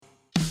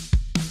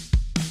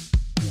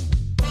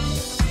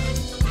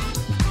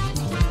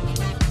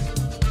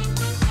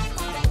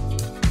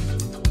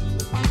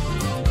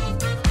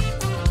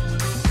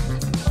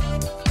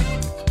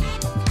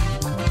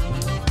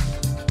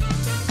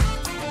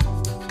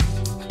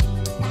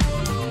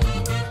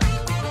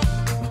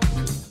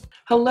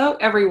Hello,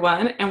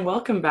 everyone, and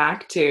welcome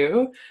back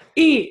to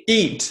Eat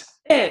Eat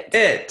It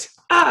it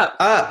Up.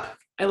 up.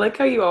 I like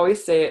how you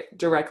always say it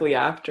directly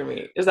after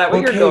me. Is that what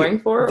you're Okay, going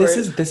for? this Or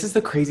is this is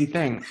the crazy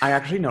thing. I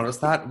actually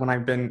noticed that when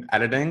I've been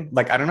editing.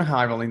 Like, I don't know how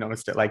I've only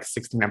noticed it like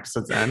 16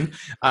 episodes in,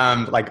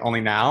 like only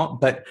now,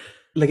 but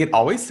like it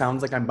always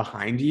sounds like I'm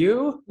behind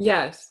you.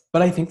 yes,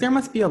 But I think there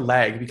must be a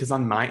lag because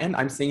on my end,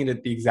 I'm saying it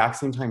at the exact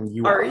same time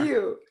you are are.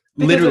 you?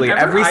 Because Literally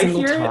whenever every I single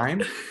hear it,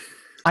 time.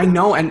 I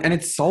know, and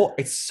it's so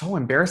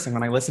embarrassing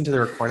when I listen to the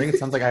recording. It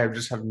sounds like I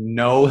just have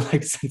no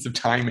like sense of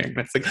timing. And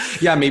it's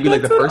like, yeah, maybe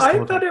like that's the what first I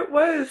couple thought times. it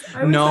was.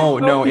 I was like, No, oh,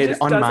 no, he it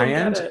just on my doesn't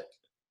get end, it.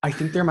 I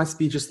think there must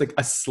be just like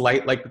a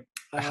slight like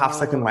a half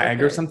second Oh, lag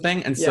or okay.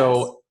 something. And Yes,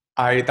 so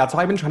I that's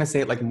why I've been trying to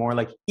say it like more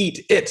like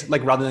eat it,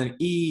 like rather than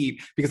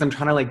eat, because I'm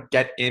trying to like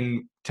get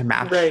in to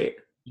match right.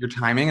 your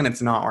timing and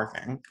it's not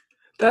working.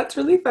 That's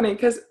really funny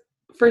because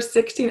for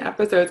 16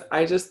 episodes,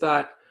 I just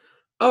thought,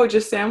 oh,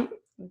 just Sam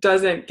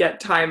doesn't get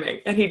timing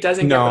and he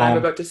doesn't get what I'm No.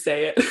 about to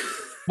say it.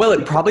 Well,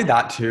 it probably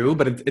that too,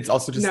 but it's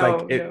also just like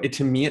No, it no.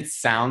 to me it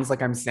sounds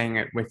like I'm saying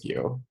it with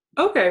you.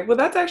 Okay, well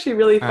that's actually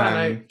really fun.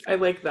 I Um I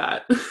like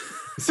that.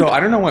 so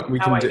I don't know what we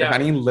Now can I do. If know.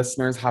 any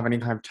listeners have any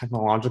kind of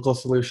technological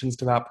solutions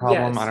to that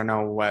problem, I Yes, don't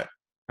know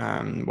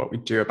what we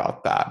do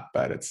about that,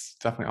 but it's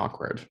definitely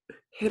awkward.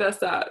 hit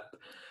us up.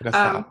 Hit us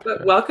up.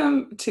 But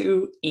welcome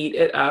to Eat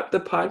It Up, the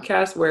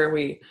podcast where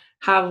we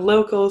have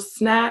local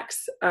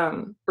snacks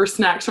or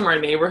snacks from our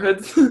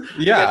neighborhoods. I guess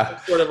Yeah.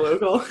 that's sort of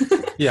local.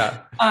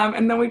 Yeah.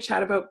 And then we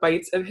chat about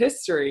bites of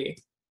history.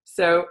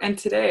 So, and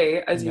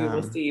today, as you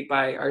will Yeah. see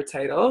by our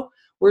title,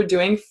 we're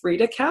doing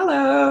Frida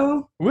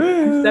Kahlo.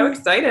 I'm so Woo!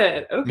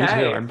 excited. Me too.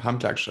 Okay. I'm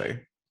pumped actually.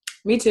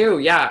 Me too.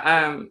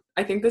 Yeah.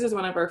 I think this is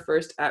one of our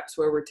first apps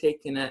where we're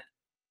taking it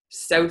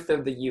south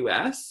of the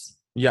US.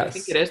 I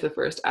think it Yes. is the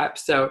first app.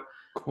 So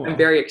I'm Cool.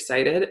 very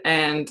excited.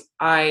 And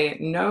I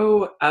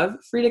know of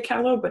Frida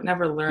Kahlo, but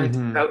never learned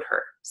Hmm. about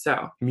her.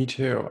 So, Me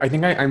too. I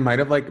think I might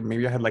have like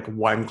maybe I had like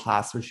one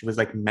class where she was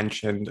like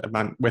mentioned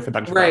about with a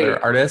bunch of right.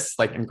 other artists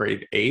like in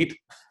grade 8,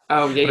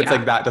 Oh, yeah, but it's yeah.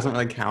 like that doesn't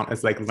really count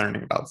as like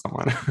learning about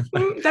someone.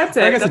 Like, That's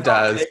or I it. guess That's it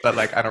all does, it but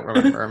like I don't takes.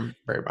 remember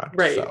very much.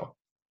 Right. So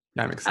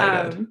yeah, I'm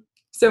excited.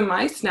 So,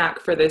 my snack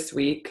for this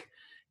week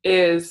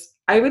is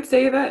I would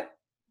say that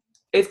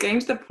it's getting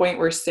to the point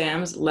where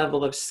Sam's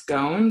level of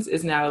scones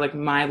is now like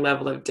my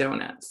level of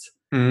donuts.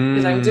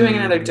 Because I'm doing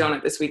another Mm,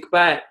 donut this week,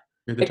 but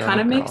you're the it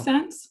kind of donut makes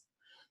girl. sense.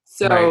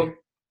 Right. So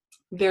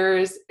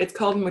it's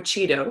called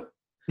Mochito,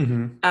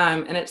 Hmm.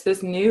 and it's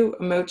this new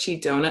mochi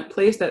donut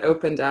place that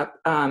opened up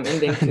in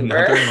Vancouver.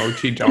 Another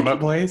mochi donut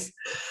place.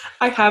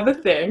 I have a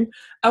thing.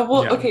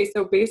 Well, Yeah. okay,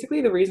 so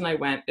basically the reason I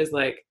went is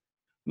like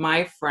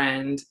my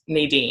friend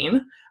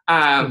Nadine,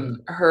 Mhm.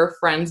 her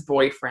friend's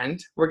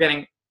boyfriend. We're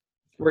getting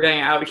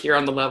out of here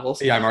on the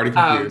levels. Yeah, I'm already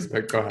confused,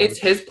 but go ahead. It's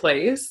his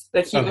place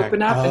that he Okay.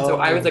 opened up, and so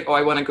I was Oh, like, oh,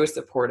 I want to go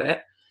support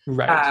it.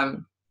 right.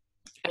 Um,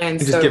 and And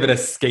just give it so a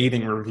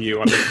scathing review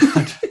on the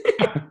front.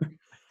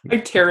 I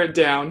tear it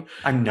down.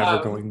 I'm never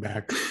Um, going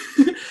back.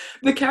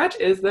 the catch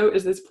is though,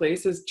 is this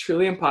place is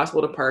truly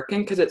impossible to park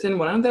in because it's in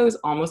one of those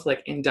almost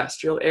like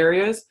industrial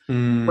areas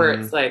where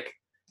Mm.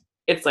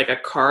 it's like a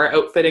car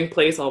outfitting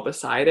place all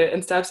beside it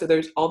and stuff. So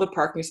there's all the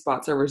parking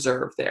spots are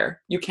reserved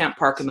there. You can't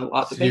park in the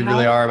lot that So they you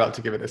really have. are about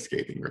to give it a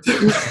scathing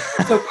review.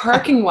 So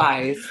parking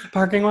wise,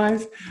 Parking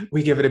wise,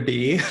 we give it a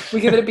B.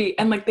 we give it a B.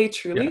 And like they Yeah.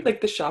 truly like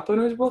the shop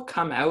owners will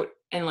come out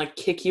and like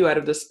kick you out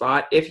of the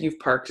spot if you've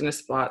parked in a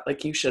spot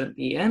like you shouldn't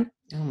be in.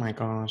 Oh my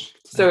gosh.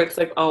 So it's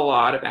like a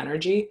lot of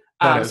energy.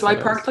 That is, So I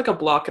that parked is. like a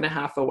block and a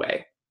half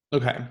away.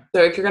 Okay.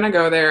 So if you're gonna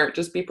go there,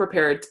 just be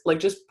prepared. Like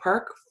just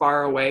park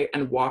far away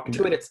and walk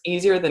to it. Yeah. It's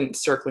easier than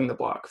circling the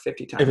block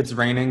 50 If times. it's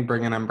raining,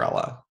 bring an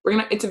umbrella.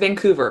 It's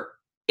Vancouver.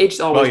 It's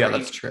Well, always yeah, rain.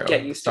 that's true.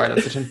 Get used to Sorry, it.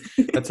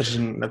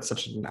 that's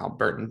such an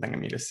Albertan thing of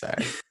me to say.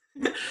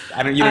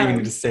 I don't you don't even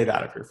need to um, say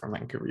that if you're from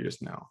Vancouver, you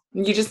just know.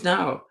 you just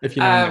know. If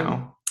you know, you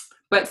know.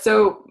 But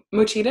so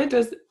Mochita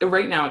does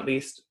right now at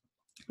least.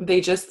 They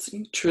just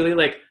truly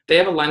like they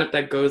have a lineup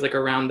that goes like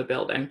around the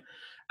building.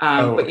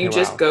 Oh, But you okay,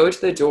 just wow. go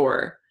to the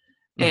door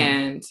Hmm.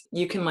 and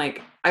you can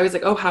like I was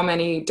like, oh, how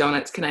many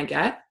donuts can I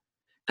get?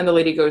 And the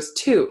lady goes,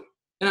 two.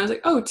 And I was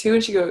like, oh, two.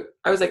 And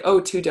I was like, oh,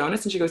 two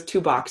donuts. And she goes,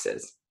 two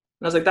boxes.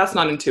 And I was like, that's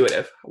not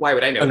intuitive. Why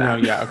would I know Oh no,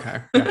 that? yeah,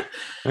 okay.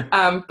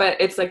 Yeah. But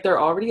it's like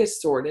they're already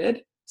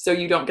assorted. So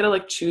you don't get to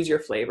like choose your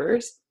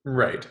flavors.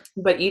 Right.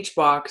 But each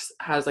box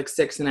has like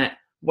six in it,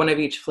 one of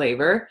each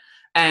flavor.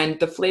 And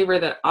the flavor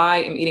that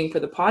I am eating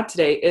for the pod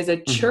today is a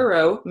Hmm.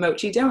 churro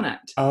mochi donut.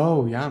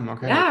 Oh, yum.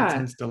 Okay, that Yeah.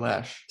 sounds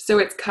delish. So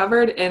it's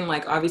covered in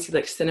like obviously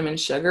like cinnamon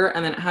sugar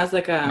and then it has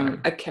like Okay.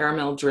 a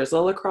caramel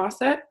drizzle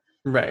across it.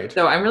 Right.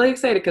 So I'm really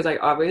excited because I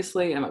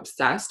obviously am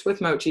obsessed with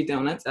mochi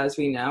donuts, as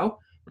we know,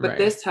 but Right.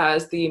 this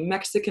has the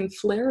Mexican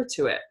flair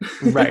to it.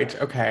 Right.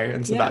 Okay.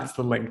 And so Yeah, that's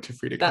the link to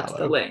Frida that's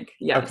the Kahlo. link.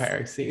 Yes. Okay,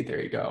 I see.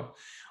 There you go.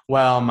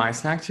 Well, my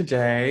snack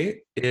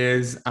today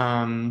is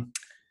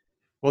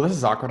well, this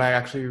is awkward. I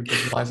actually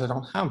just realized I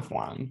don't have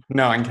one.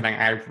 No, I'm kidding.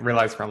 I've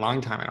realized for a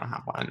long time I don't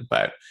have one.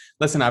 But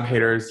listen up,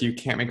 haters. You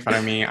can't make fun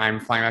of me. I'm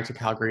flying back to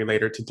Calgary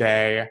later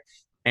today.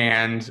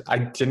 And I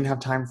didn't have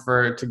time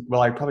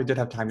I probably did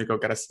have time to go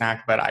get a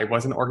snack, but I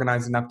wasn't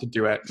organized enough to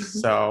do it.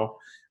 So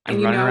And I'm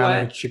you running know around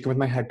like a what? chicken with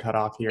my head cut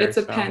off here. It's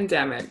a So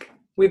pandemic.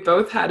 We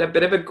both had a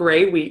bit of a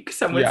gray week,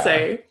 some would yeah.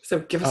 say. So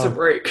give us a Oh,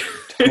 break.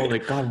 totally.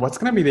 God, what's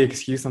gonna be the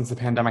excuse once the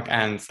pandemic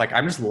ends? Like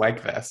I'm just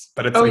like this,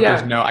 but it's Oh like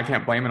yeah. I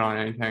can't blame it on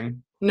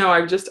anything. No,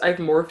 I've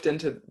morphed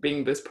into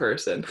being this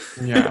person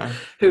Yeah.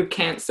 who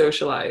can't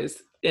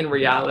socialize in Yeah.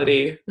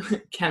 reality,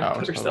 can't Oh,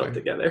 put herself totally.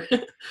 together.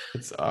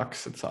 It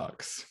sucks. It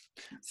sucks.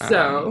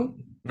 So,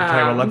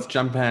 Okay, well let's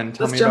jump in.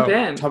 let's jump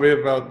in. Tell me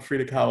about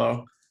Frida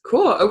Kahlo.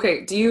 Cool.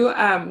 Okay.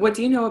 What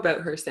do you know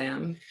about her,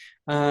 Sam?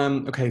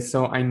 Okay,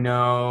 so I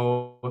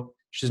know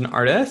she's an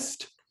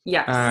artist.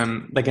 Yes.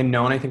 Like and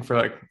known, I think, for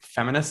like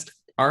feminist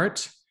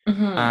art.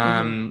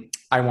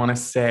 I want to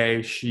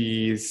say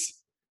she's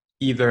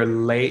either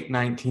late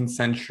 19th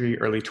century,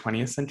 early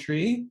 20th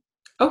century.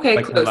 Okay,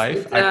 Like her close.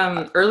 life.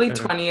 Early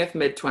 20th,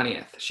 mid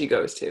 20th she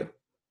goes to.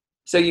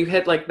 So you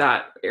hit like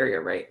that area,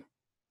 right?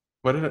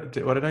 What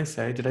did I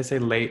say? Did I say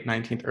late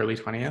 19th, early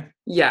 20th?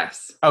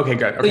 Yes. Okay,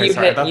 good. So Okay,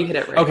 sorry. you hit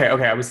it right.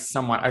 Okay. I was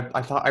somewhat.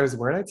 I thought I was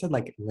worried. I'd said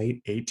like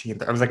late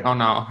 18th. I was like, oh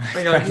no,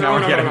 Like, no, now we're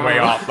no, getting no, way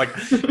no. off. Like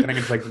getting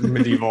into like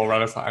medieval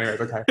Renaissance.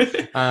 Anyways,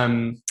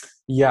 okay.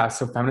 Yeah.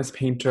 So feminist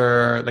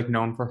painter, like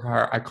known for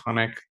her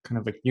iconic kind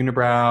of like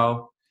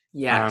unibrow,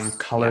 Yes.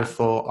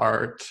 colorful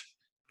art.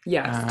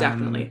 Yes,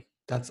 definitely.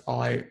 That's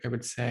all I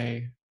would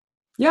say.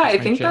 Yeah, That's I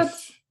my think gist.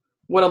 that's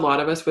what a lot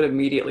of us would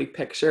immediately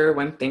picture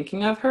when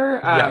thinking of her.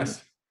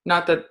 Yes.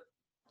 Not that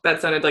that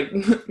sounded like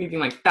me being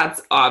like,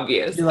 that's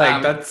obvious. You're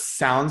like, that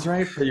sounds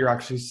right, but you're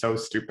actually so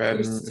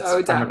stupid. You're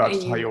so dumb. I'm about to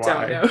and tell you don't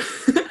why. know.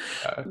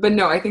 Yeah. But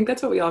no, I think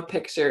that's what we all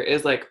picture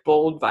is like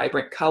bold,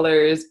 vibrant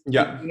colors,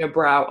 Yeah.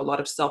 unibrow, a lot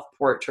of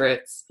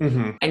self-portraits.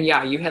 Mm-hmm. And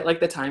yeah, you hit like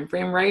the time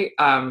frame right.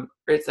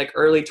 It's like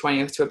early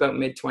 20th to about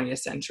mid 20th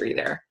century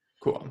there.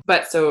 Cool.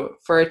 But so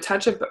for a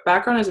touch of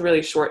background is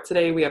really short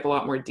today. We have a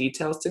lot more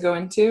details to go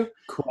into.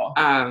 Cool.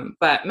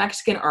 But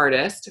Mexican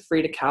artist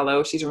Frida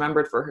Kahlo, she's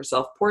remembered for her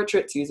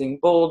self-portraits using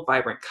bold,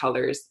 vibrant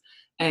colors.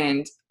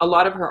 And a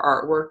lot of her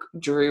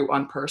artwork drew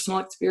on personal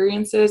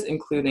experiences,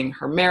 including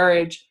her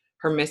marriage,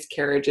 her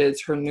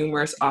miscarriages, her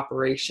numerous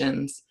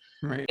operations.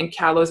 Right. And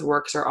Kahlo's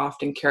works are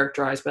often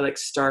characterized by like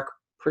stark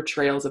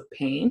portrayals of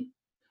pain.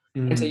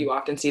 And so you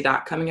often see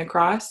that coming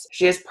across.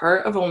 She is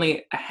part of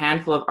only a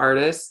handful of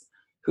artists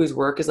whose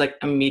work is like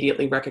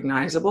immediately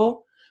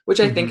recognizable, which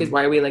I think is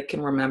why we like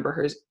can remember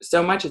her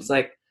so much. It's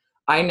like,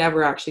 I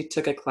never actually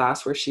took a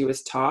class where she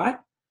was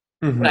taught,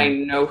 but I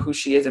know who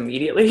she is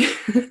immediately.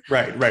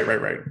 Right.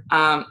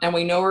 And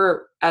we know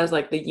her as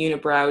like the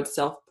unibrowed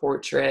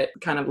self-portrait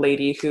kind of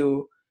lady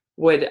who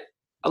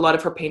a lot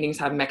of her paintings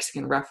have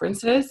Mexican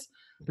references,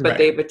 but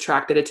they've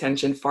attracted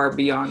attention far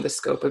beyond the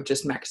scope of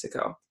just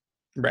Mexico.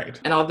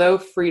 Right. And although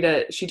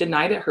Frida, she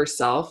denied it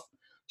herself,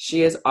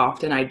 she is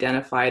often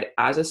identified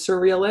as a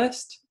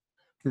surrealist,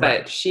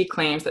 but she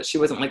claims that she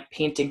wasn't like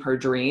painting her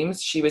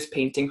dreams, she was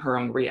painting her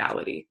own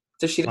reality.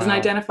 So she doesn't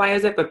identify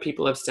as it, but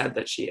people have said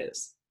that she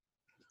is.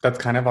 That's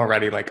kind of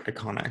already like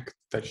iconic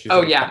that she's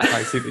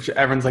I see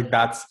everyone's like,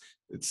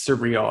 it's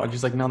surreal. And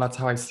she's like, no, that's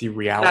how I see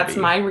reality. That's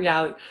my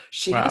reality.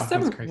 She has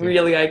some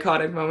really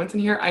iconic moments in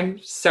here. I'm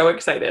so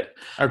excited.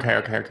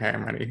 Okay.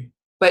 I'm ready.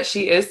 But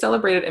she is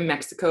celebrated in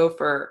Mexico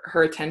for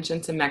her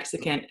attention to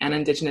Mexican and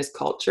indigenous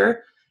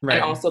culture. Right.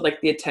 And also like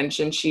the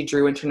attention she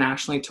drew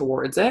internationally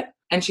towards it.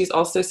 And she's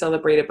also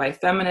celebrated by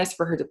feminists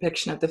for her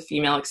depiction of the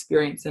female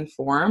experience and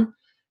form.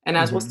 And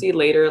as we'll see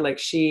later,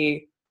 like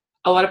a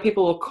lot of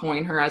people will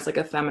coin her as like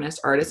a feminist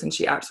artist, and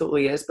she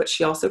absolutely is. But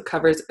she also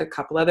covers a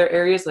couple other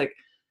areas like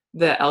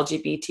the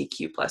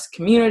LGBTQ plus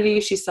community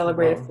she's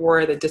celebrated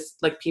for,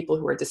 like people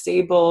who are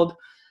disabled.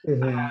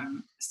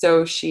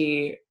 So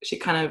she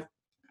kind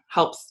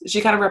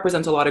of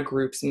represents a lot of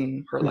groups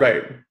in her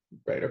life.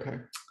 Right.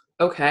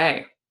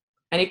 Okay.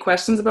 Any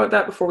questions about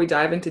that before we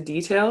dive into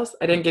details?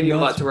 I didn't give you a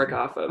lot to work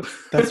off of.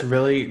 That's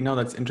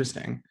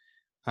interesting.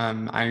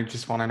 I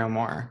just want to know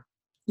more.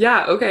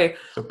 Yeah, okay.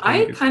 So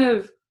I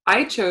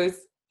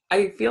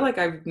feel like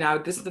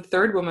this is the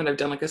third woman I've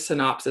done like a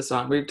synopsis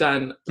on. We've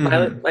done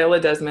Viola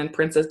Desmond,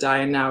 Princess Di,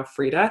 and now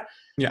Frida.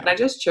 Yeah. And I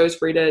just chose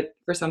Frida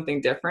for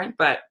something different,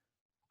 but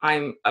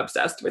I'm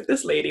obsessed with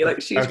this lady.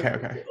 Like she's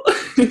okay.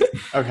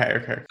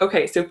 Okay.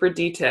 Okay, so for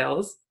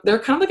details, there are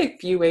kind of like a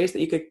few ways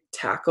that you could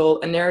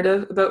tackle a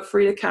narrative about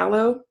Frida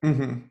Kahlo.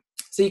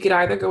 So you could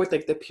either go with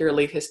like the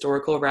purely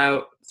historical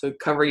route, so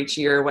cover each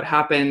year what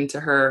happened to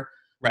her,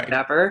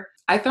 whatever.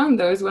 I found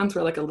those ones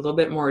were like a little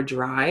bit more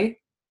dry.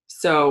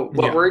 So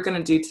what we're going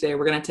to do today,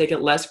 we're going to take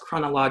it less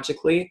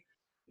chronologically,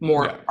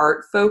 more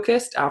art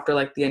focused after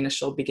like the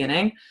initial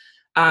beginning.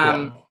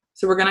 So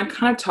we're going to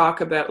kind of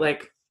talk about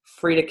like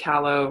Frida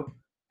Kahlo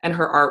and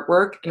her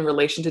artwork in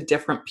relation to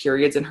different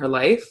periods in her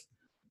life.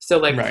 So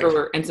like,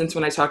 for instance,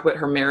 when I talk about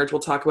her marriage,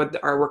 we'll talk about the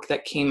artwork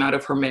that came out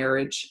of her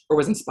marriage or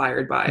was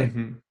inspired by.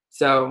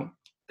 So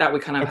that we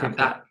kind of have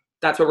that.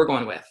 That's what we're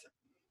going with.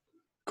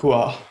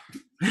 Cool.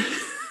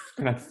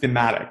 Kind of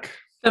thematic.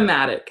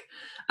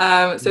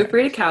 So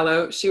Frida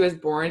Kahlo, she was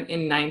born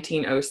in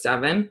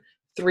 1907,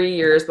 3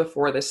 years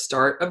before the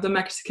start of the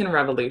Mexican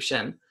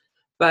Revolution.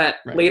 But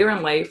Right. later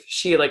in life,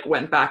 she like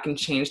went back and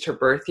changed her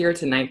birth year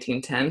to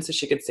 1910 so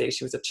she could say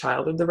she was a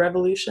child of the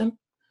revolution.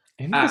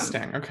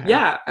 Interesting. Okay.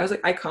 Yeah, I was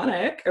like,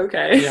 iconic.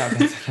 Okay. Yeah,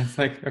 that's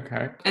like,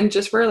 okay. And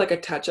just for like a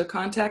touch of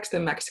context, the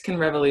Mexican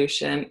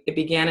Revolution, it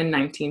began in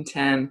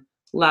 1910,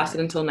 lasted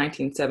Right. until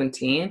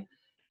 1917,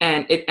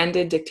 and it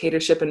ended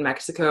dictatorship in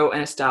Mexico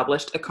and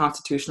established a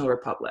constitutional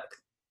republic.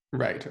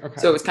 Right. Okay.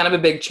 So it was kind of a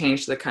big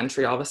change to the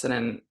country all of a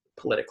sudden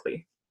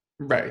politically.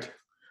 Right.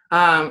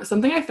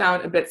 Something I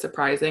found a bit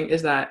surprising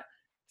is that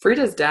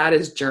Frida's dad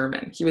is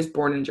German. He was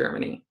born in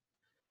Germany.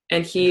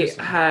 And he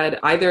had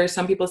either,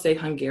 some people say,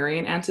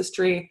 Hungarian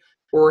ancestry,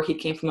 or he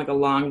came from like a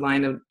long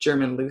line of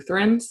German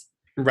Lutherans.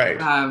 Right.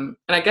 And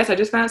I guess I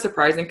just found it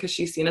surprising because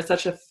she's seen as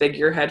such a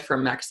figurehead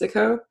from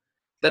Mexico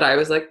that I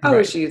was like, oh,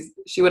 Right.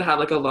 she would have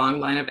like a long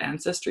line of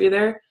ancestry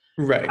there.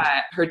 Right.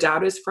 Her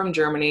dad is from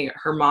Germany.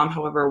 Her mom,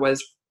 however,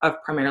 was of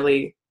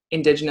primarily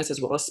indigenous as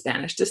well as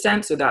Spanish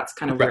descent. So that's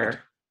kind of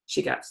where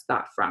she gets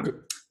that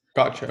from.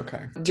 Gotcha.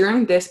 Okay.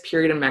 During this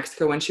period in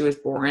Mexico when she was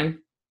born,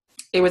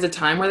 it was a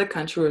time where the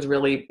country was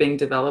really being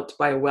developed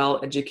by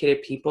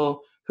well-educated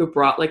people who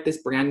brought like this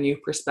brand new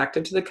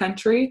perspective to the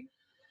country.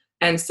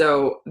 And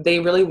so they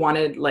really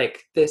wanted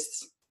like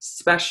this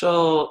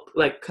special,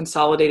 like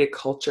consolidated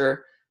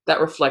culture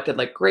that reflected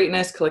like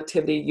greatness,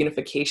 collectivity,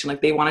 unification.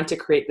 Like they wanted to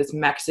create this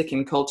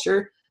Mexican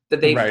culture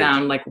that they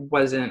found like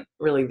wasn't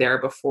really there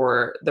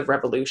before the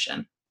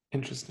revolution.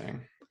 Interesting.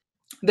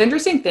 The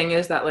interesting thing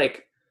is that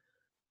like,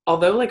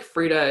 although like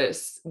Frida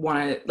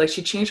wanted, like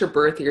she changed her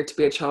birth year to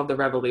be a child of the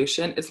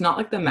revolution, it's not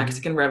like the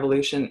Mexican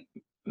Revolution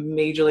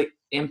majorly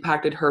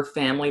impacted her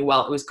family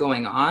while it was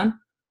going on.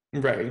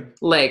 Right.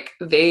 Like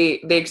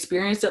they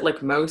experienced it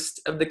like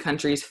most of the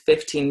country's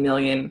 15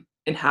 million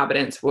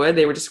inhabitants would.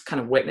 They were just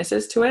kind of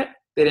witnesses to it.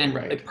 They didn't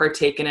like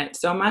partake in it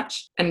so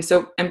much. And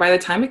by the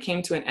time it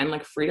came to an end,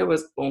 like Frida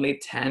was only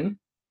 10.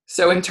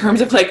 So in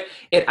terms of like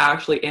it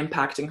actually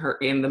impacting her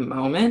in the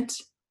moment,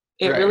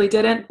 it really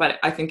didn't. But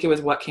I think it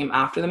was what came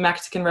after the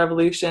Mexican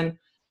Revolution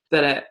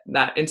that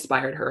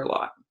inspired her a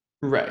lot.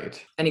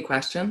 Right. Any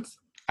questions?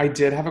 I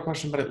did have a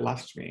question, but it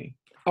left me.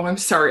 Oh, I'm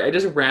sorry. I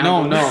just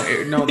rambled.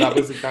 No, that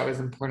was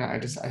important.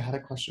 I had a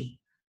question.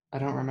 I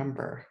don't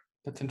remember.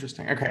 That's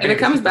interesting. Okay. If it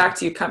comes back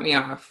to you, cut me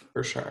off.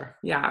 For sure.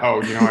 Yeah.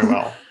 Oh, you know I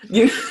will.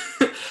 You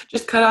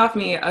just cut off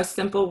me, a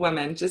simple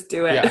woman. Just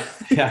do it.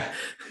 Yeah.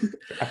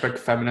 Epic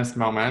feminist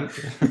moment.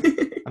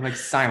 I'm like,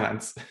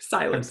 silence.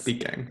 I'm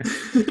speaking.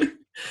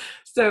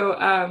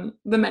 So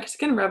the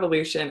Mexican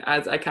Revolution,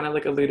 as I kind of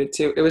like alluded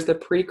to, it was the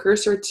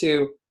precursor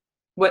to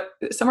what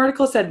some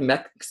articles said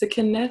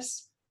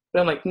Mexicanness. But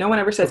I'm like, no one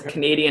ever says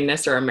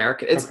Canadianness or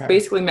American. It's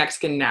basically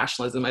Mexican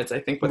nationalism, is I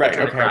think what they're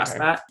trying to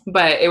grasp at.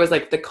 But it was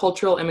like the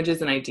cultural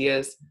images and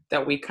ideas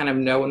that we kind of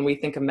know when we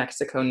think of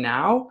Mexico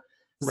now.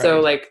 Right.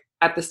 So like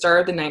at the start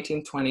of the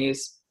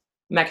 1920s,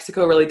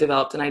 Mexico really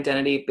developed an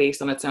identity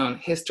based on its own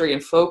history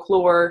and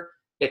folklore,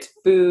 its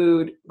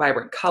food,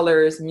 vibrant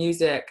colors,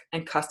 music,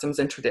 and customs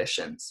and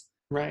traditions.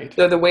 Right.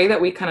 So the way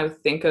that we kind of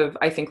think of,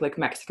 I think like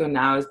Mexico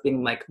now as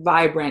being like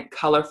vibrant,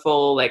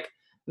 colorful, like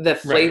the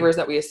flavors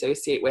that we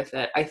associate with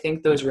it, I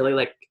think those really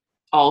like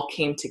all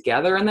came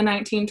together in the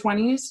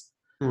 1920s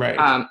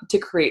to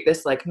create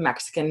this like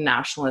Mexican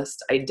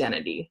nationalist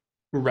identity.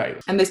 Right.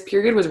 And this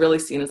period was really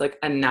seen as like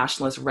a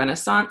nationalist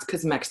renaissance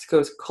because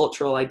Mexico's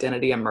cultural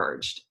identity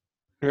emerged.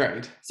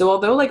 Right. So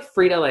although like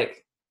Frida,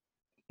 like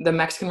the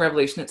Mexican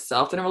Revolution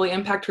itself didn't really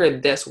impact her,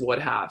 this would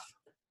have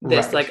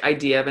this like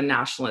idea of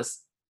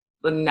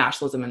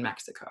nationalism in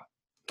Mexico.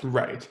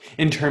 Right.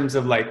 In terms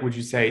of like, would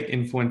you say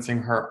influencing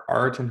her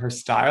art and her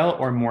style,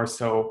 or more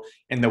so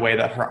in the way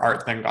that her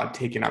art then got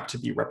taken up to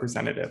be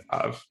representative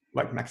of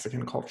like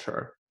Mexican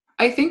culture?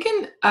 I think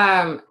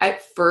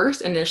at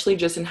first, initially,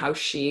 just in how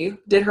she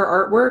did her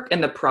artwork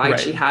and the pride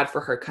she had for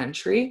her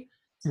country.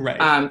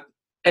 Right.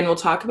 And we'll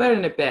talk about it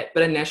in a bit,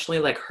 but initially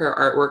like her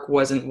artwork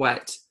wasn't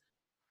what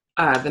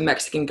the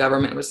Mexican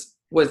government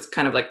was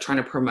kind of like trying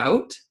to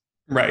promote.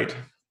 Right.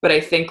 But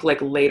I think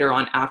like later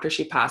on after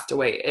she passed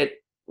away, it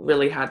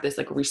really had this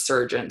like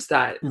resurgence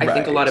that I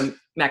think a lot of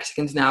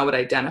Mexicans now would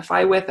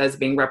identify with as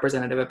being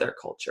representative of their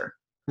culture.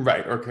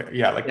 Right. Okay.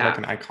 Yeah. Like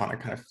an iconic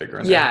kind of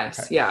figure.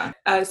 Yes. Yeah.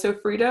 So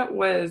Frida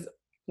was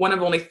one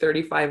of only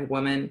 35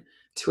 women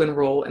to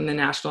enroll in the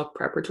National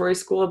Preparatory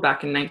School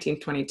back in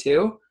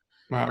 1922.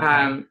 Wow,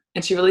 okay.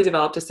 And she really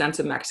developed a sense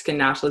of Mexican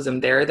nationalism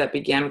there that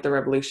began with the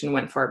revolution,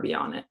 went far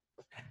beyond it.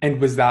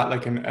 And was that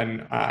like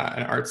an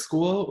art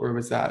school, or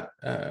was that?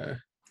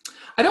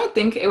 I don't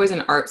think it was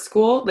an art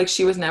school. Like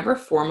she was never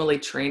formally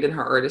trained in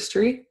her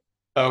artistry.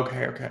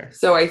 Okay.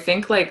 So I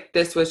think like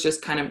this was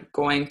just kind of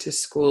going to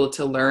school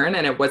to learn,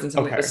 and it wasn't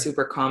something that was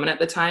super common at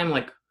the time,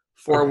 like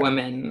for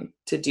women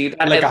to do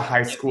that. Like a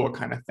high school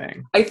kind of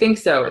thing. I think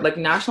so. Like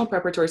National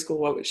Preparatory School,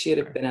 what would she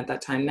have been at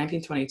that time?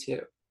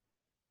 1922.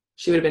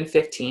 She would have been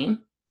 15.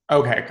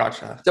 Okay,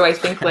 gotcha. So I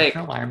think like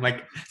I'm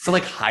like, so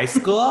like high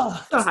school?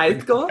 So high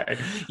school? Okay.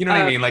 You know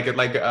what I mean?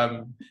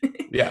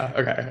 Yeah,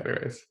 okay,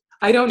 anyways.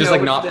 I don't Just know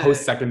like what not the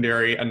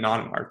post-secondary and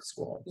non-art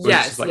school. It was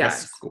just yes, like a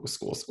yes,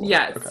 school.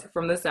 yes, Okay.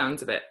 from the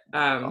sounds of it.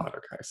 God,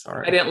 okay,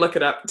 sorry. I didn't look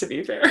it up, to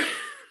be fair.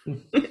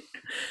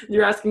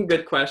 You're asking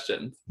good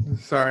questions.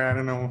 Sorry, I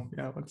don't know.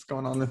 Yeah, what's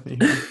going on with me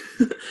here?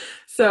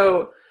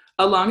 So,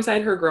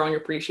 alongside her growing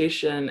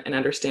appreciation and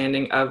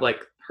understanding of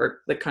like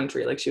the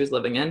country like she was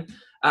living in,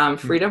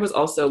 Frida was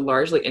also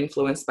largely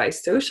influenced by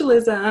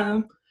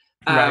socialism,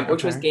 Right.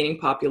 which was Okay. gaining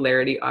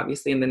popularity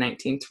obviously in the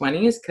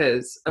 1920s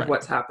because of Right.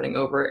 what's happening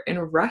over in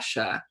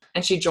Russia.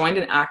 And she joined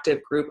an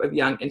active group of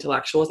young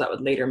intellectuals that would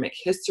later make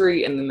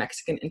history in the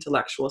Mexican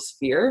intellectual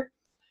sphere.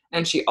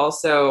 And she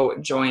also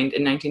joined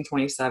in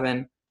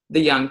 1927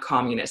 the Young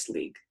Communist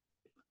League.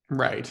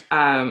 Right.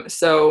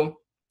 So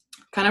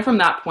kind of from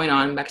that point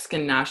on,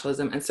 Mexican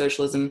nationalism and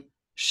socialism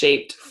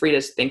shaped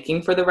Frida's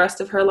thinking for the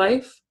rest of her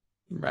life.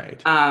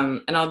 Right.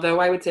 And although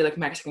I would say like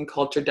Mexican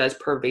culture does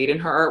pervade in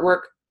her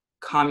artwork,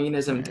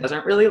 communism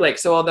doesn't really. Like,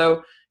 so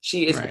although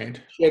she is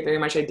she very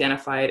much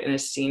identified and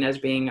is seen as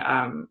being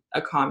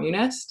a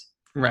communist,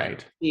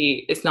 right,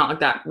 it's not like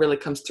that really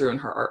comes through in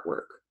her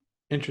artwork.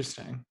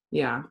 Interesting.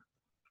 Yeah.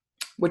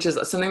 Which is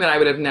something that I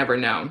would have never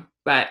known.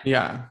 But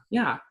yeah.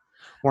 Yeah.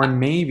 Or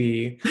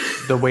maybe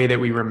the way that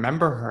we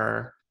remember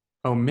her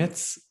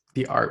omits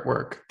the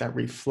artwork that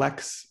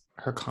reflects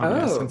her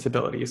communist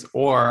sensibilities,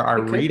 or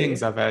our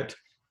readings of it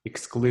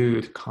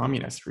exclude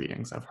communist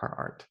readings of her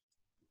art.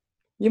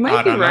 You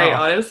might be right,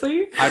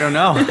 honestly. I don't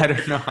know. I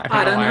don't know.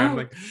 I don't know. I'm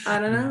like I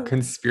don't know.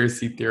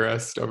 Conspiracy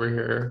theorist over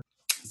here.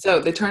 So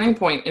the turning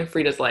point in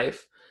Frida's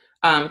life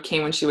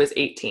came when she was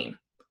 18.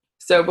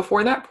 So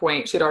before that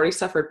point, she'd already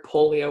suffered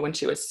polio when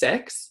she was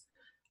 6,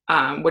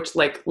 which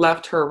like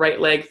left her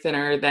right leg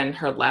thinner than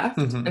her left.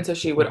 And so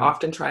she would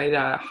often try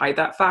to hide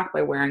that fact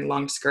by wearing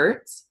long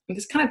skirts. And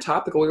this is kind of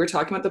topical. We were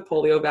talking about the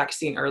polio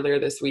vaccine earlier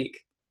this week.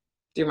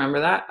 Do you remember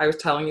that? I was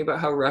telling you about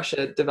how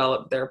Russia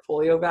developed their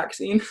polio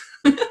vaccine.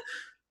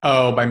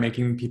 Oh, by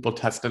making people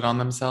test it on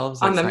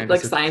themselves? On them,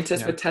 like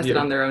scientists would test it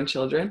on their own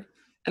children.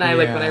 And I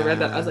when I read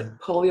that, I was like,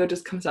 polio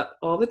just comes up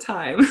all the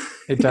time.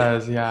 It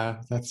does,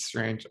 yeah. That's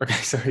strange. Okay,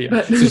 so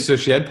yeah. So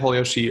she had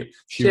polio. She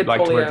would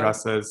like polio. To wear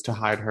dresses to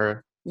hide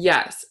her.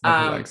 Yes.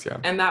 Legs, yeah.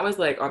 And that was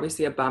like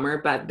obviously a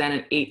bummer. But then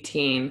at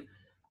 18,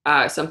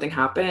 something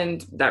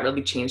happened that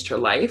really changed her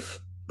life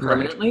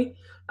permanently.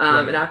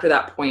 Right. And after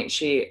that point,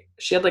 she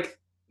had like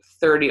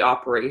 30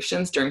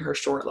 operations during her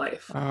short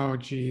life. Oh,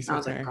 geez. I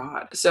was like,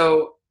 God.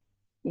 So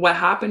what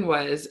happened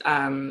was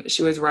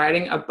she was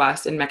riding a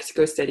bus in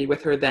Mexico City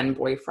with her then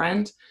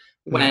boyfriend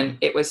when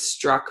it was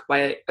struck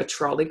by a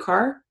trolley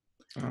car,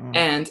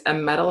 and a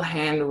metal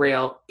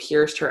handrail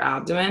pierced her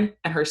abdomen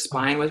and her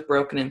spine was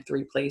broken in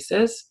 3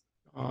 places.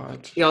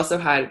 She also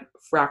had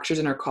fractures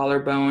in her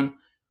collarbone,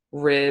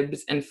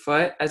 ribs, and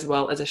foot, as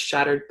well as a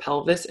shattered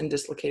pelvis and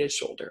dislocated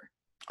shoulder.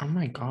 Oh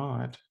my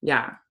God.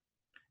 Yeah.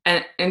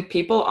 And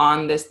people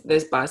on this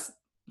bus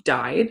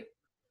died.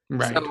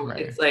 Right. So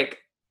it's like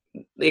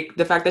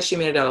the fact that she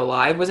made it out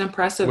alive was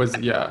impressive. That's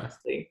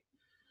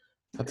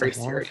very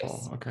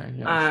serious. Okay.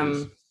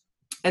 Yeah.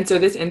 And so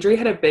this injury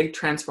had a big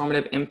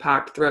transformative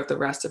impact throughout the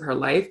rest of her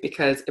life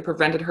because it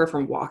prevented her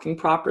from walking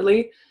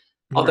properly.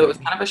 Although it was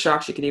kind of a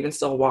shock she could even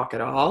still walk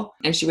at all.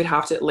 And she would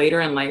have to,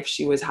 later in life,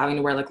 she was having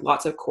to wear like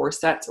lots of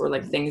corsets or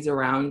like things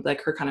around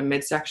like her kind of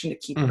midsection to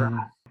keep her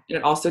up. And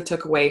it also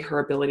took away her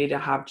ability to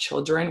have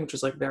children, which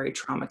was like very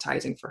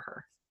traumatizing for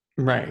her.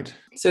 Right.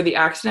 So the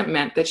accident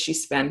meant that she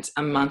spent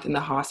a month in the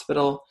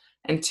hospital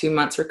and 2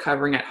 months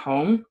recovering at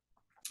home.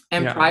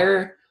 And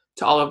prior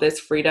to all of this,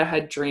 Frida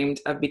had dreamed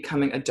of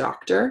becoming a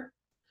doctor.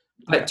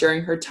 But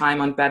during her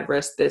time on bed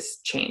rest, this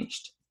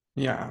changed.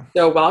 Yeah.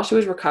 So while she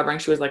was recovering,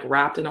 she was like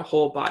wrapped in a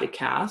whole body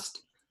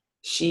cast.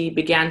 She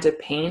began to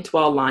paint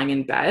while lying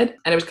in bed.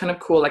 And it was kind of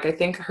cool. Like I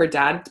think her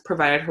dad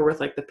provided her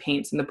with like the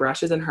paints and the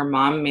brushes, and her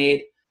mom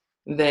made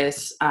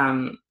this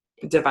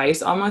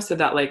device almost so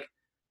that like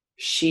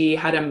she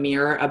had a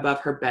mirror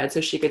above her bed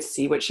so she could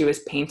see what she was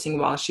painting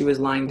while she was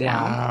lying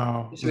down.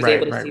 Wow. She was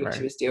able to see what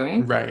she was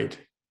doing. Right.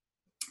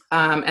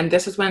 And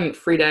this is when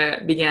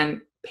Frida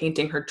began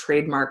painting her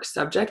trademark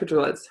subject, which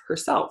was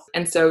herself.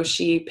 And so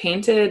she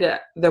painted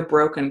the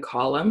broken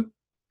column,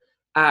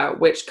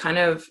 which kind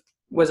of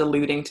was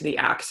alluding to the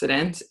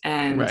accident.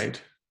 And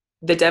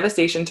the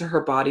devastation to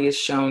her body is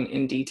shown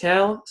in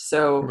detail.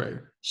 So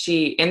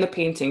she, in the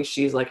painting,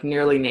 she's like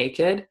nearly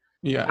naked.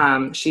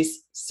 Yeah.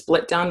 She's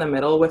split down the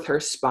middle with her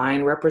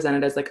spine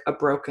represented as like a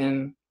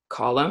broken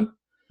column.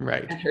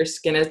 Right. And her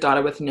skin is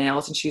dotted with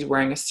nails and she's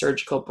wearing a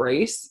surgical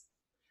brace.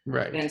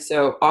 Right. And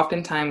so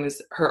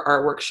oftentimes her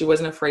artwork, she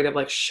wasn't afraid of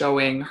like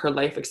showing her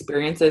life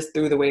experiences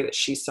through the way that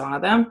she saw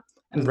them.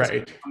 And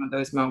one of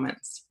those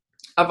moments.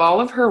 Of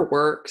all of her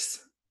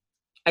works,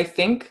 I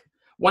think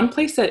one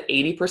place said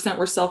 80%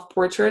 were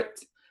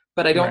self-portraits,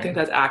 but I don't think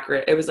that's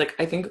accurate. It was like,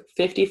 I think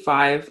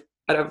 55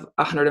 out of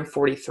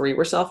 143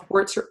 were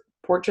self-portraits.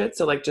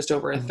 So like just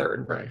over a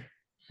third. Right.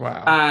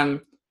 Wow.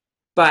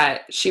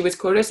 But she was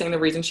quoted as saying the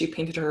reason she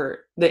painted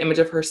the image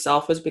of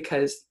herself was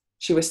because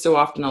she was so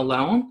often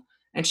alone.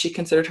 And she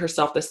considered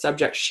herself the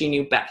subject she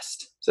knew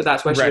best. So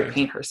that's why she would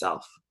paint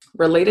herself.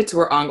 Related to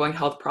her ongoing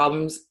health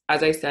problems,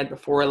 as I said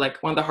before,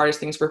 like one of the hardest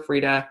things for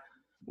Frida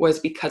was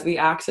because of the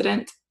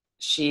accident,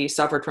 she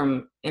suffered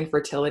from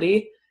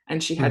infertility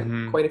and she had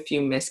quite a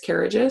few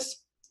miscarriages.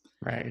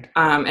 Right.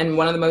 And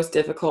one of the most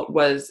difficult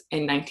was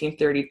in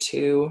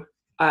 1932.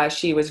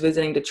 She was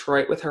visiting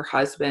Detroit with her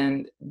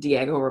husband,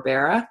 Diego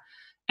Rivera,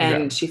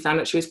 and she found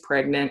out she was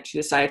pregnant. She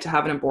decided to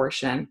have an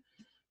abortion,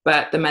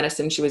 but the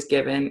medicine she was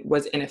given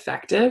was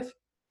ineffective.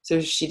 So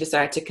she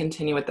decided to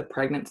continue with the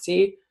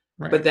pregnancy.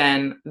 Right. But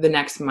then the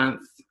next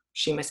month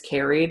she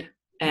miscarried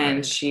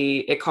and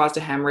it caused a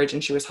hemorrhage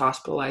and she was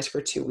hospitalized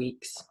for 2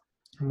 weeks.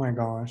 Oh my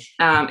gosh.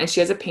 And she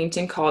has a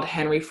painting called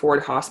Henry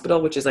Ford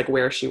Hospital, which is like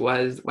where she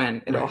was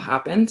when it all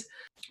happened,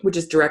 which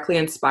is directly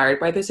inspired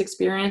by this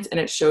experience. And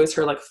it shows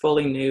her like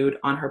fully nude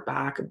on her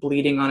back,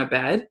 bleeding on a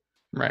bed.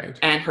 Right.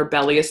 And her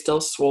belly is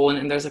still swollen.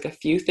 And there's like a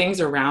few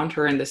things around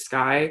her in the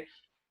sky.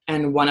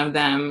 And one of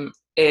them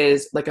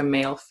is like a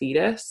male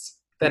fetus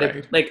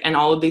that and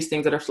all of these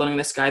things that are floating in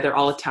the sky, they're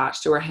all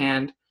attached to her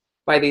hand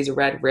by these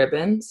red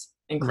ribbons,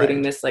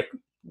 including this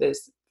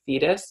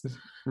fetus.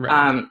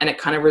 Right. And it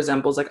kind of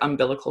resembles like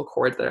umbilical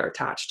cords that are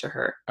attached to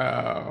her.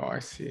 Oh, I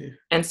see.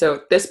 And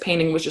so this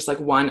painting was just like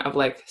one of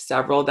like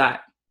several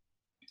that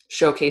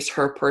showcased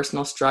her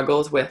personal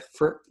struggles with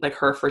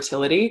her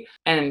fertility.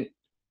 And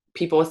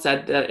people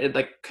said that it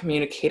like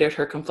communicated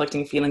her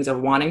conflicting feelings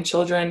of wanting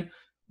children,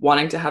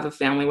 wanting to have a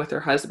family with her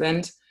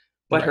husband,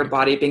 but her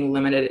body being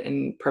limited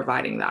in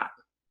providing that.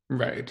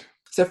 Right.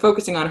 So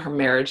focusing on her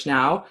marriage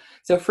now.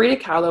 So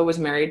Frida Kahlo was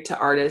married to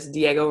artist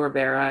Diego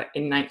Rivera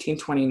in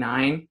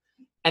 1929,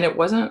 and it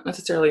wasn't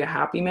necessarily a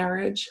happy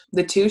marriage.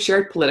 The two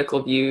shared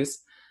political views,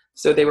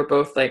 so they were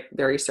both like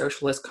very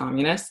socialist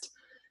communist,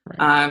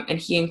 and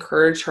he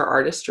encouraged her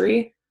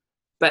artistry,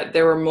 but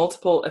there were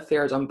multiple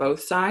affairs on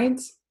both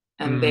sides,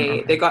 and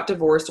they got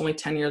divorced only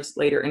 10 years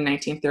later in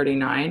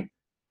 1939.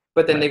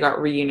 But then they got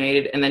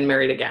reunited and then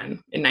married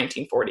again in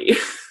 1940.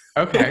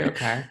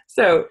 Okay.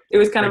 So it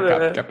was kind of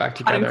a get back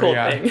hot and cold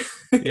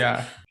thing.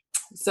 Yeah.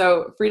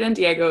 So Frida and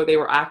Diego, they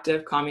were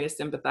active communist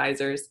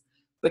sympathizers.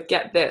 But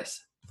get this,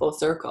 full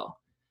circle.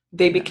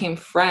 They became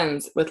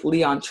friends with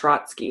Leon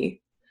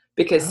Trotsky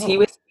because he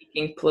was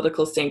speaking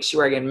political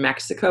sanctuary in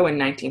Mexico in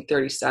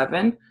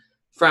 1937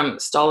 from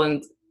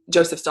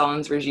Joseph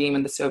Stalin's regime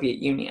in the Soviet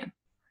Union.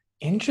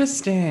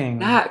 Interesting.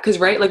 Yeah, because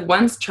like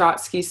once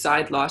Trotsky's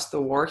side lost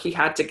the war, he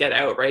had to get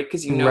out, right?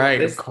 Because you know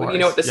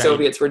what the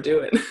Soviets were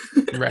doing.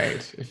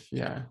 Right.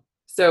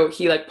 So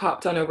he like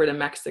popped on over to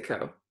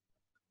Mexico.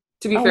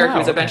 To be fair, he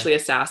was eventually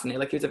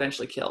assassinated. Like he was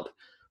eventually killed.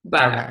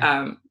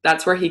 But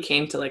that's where he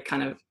came to like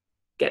kind of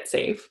get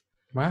safe.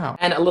 Wow.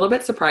 And a little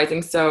bit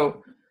surprising.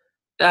 So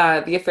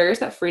the affairs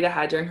that Frida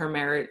had during her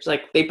marriage,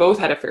 like they both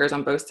had affairs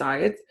on both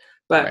sides.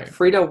 But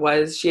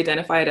Frida she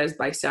identified as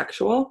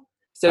bisexual.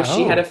 So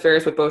she had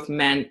affairs with both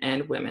men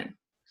and women.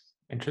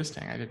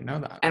 Interesting. I didn't know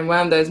that. And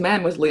one of those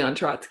men was Leon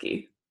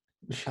Trotsky.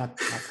 Shut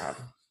the fuck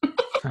up.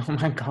 Oh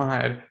my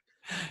God.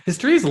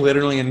 History is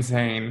literally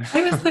insane.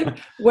 I was like,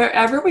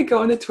 wherever we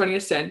go in the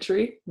 20th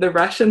century, the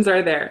Russians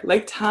are there.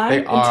 Like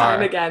time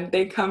time again,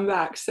 they come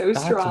back so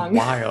strong.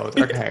 That's wild.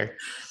 Okay.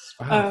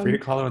 Wow. Frida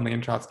Kahlo and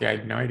Leon Trotsky, I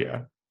had no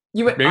idea.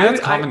 Maybe that's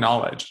common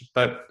knowledge,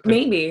 but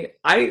maybe.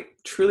 I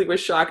truly was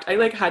shocked. I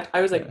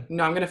was like,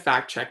 no, I'm gonna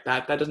fact check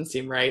that. That doesn't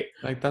seem right.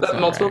 Like that's but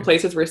multiple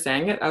places were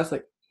saying it. I was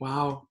like,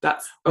 wow,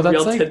 that's a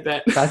real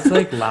tidbit. That's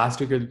like last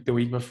week or the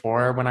week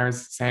before when I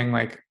was saying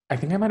like I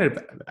think I might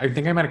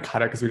have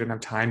cut it because we didn't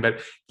have time,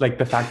 but like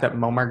the fact that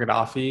Muammar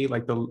Gaddafi,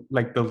 like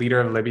the leader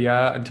of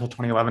Libya until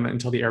 2011,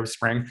 until the Arab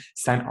Spring,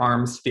 sent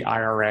arms to the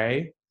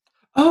IRA.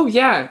 Oh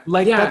yeah.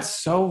 That's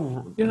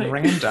so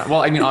random.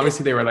 Well, I mean,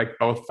 obviously they were like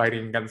both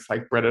fighting against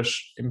like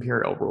British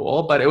imperial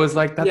rule, but it was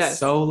like, that's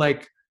so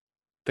like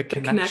the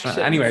connection.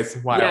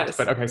 Anyways, wild. Yes.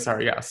 But okay,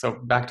 sorry. Yeah. So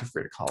back to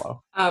Frida Kahlo.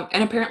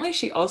 And apparently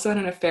she also had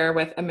an affair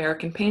with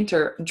American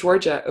painter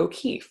Georgia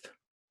O'Keeffe.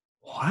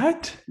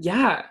 What?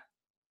 Yeah.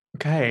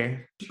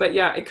 Okay. But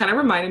yeah, it kind of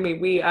reminded me,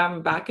 we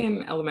back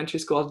in elementary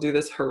school do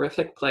this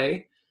horrific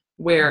play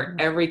where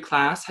every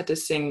class had to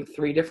sing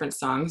 3 different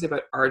songs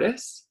about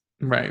artists.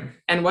 Right.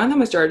 And one of them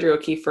was Georgia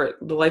O'Keeffe. For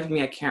the life of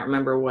me, I can't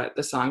remember what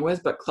the song was,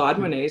 but Claude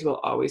Monet's will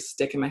always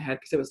stick in my head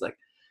because it was like,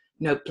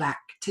 no black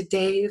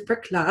today for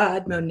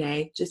Claude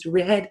Monet, just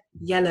red,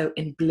 yellow,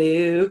 and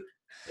blue.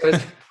 It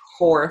was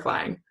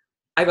horrifying.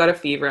 I got a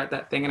fever at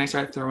that thing and I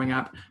started throwing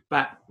up.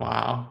 But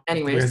wow.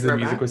 Anyways, because the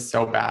music was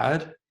so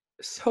bad.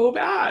 So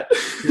bad.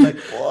 Like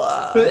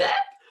what?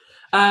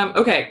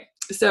 Okay,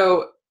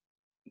 so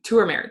to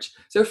her marriage.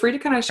 So Frida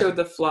kind of showed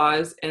the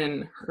flaws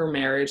in her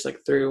marriage, like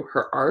through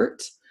her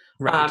art.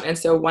 Right. And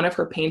so one of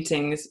her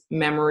paintings,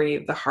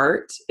 Memory the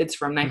Heart, it's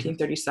from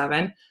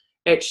 1937.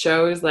 It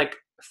shows like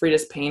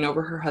Frida's pain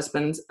over her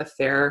husband's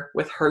affair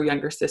with her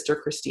younger sister,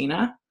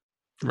 Christina.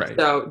 Right.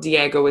 So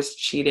Diego was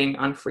cheating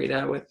on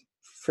Frida with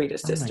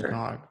Frida's sister. Oh my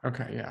God.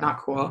 Okay, yeah. Not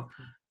cool.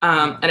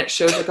 And it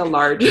shows like a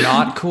large...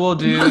 Not cool,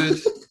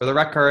 dude. For the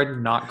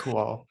record, not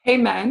cool. Hey,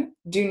 men,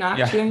 do not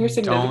cheat on your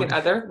significant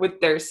other with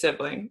their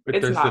sibling.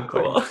 It's not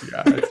cool.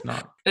 Yeah, it's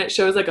not. And it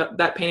shows like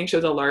that painting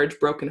shows a large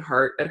broken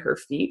heart at her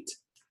feet.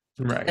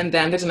 Right. And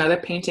then there's another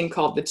painting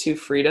called The Two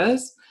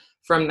Fridas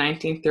from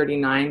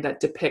 1939 that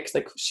depicts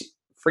like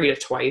Frida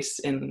twice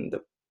in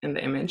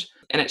the image.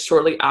 And it's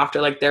shortly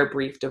after like their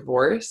brief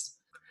divorce.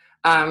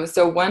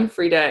 So one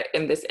Frida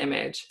in this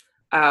image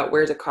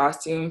wears a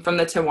costume from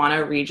the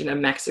Tijuana region of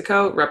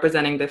Mexico,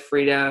 representing the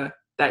Frida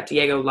that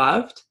Diego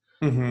loved,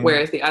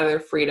 whereas the other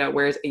Frida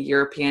wears a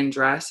European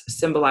dress,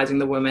 symbolizing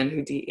the woman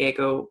who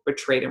Diego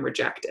betrayed and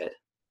rejected.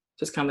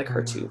 Just kind of like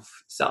her two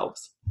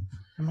selves.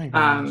 Oh my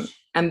gosh.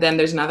 And then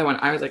there's another one.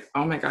 I was like,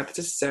 oh my God, this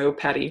is so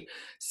petty.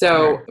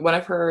 So one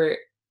of her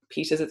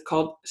pieces, it's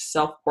called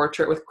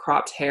Self-Portrait with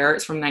Cropped Hair.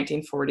 It's from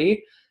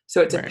 1940.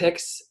 So it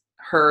depicts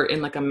her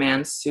in like a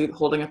man's suit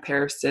holding a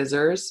pair of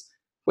scissors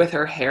with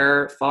her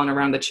hair falling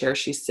around the chair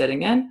she's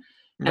sitting in.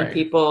 And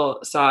people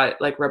saw it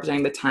like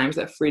representing the times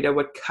that Frida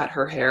would cut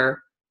her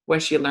hair when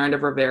she learned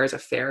of Rivera's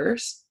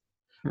affairs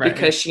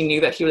because she knew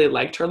that he really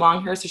liked her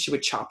long hair, so she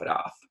would chop it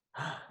off.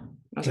 I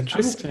was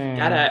Interesting.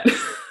 Like, get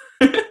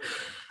it.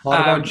 A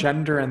lot about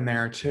gender in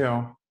there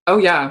too. Oh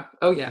yeah.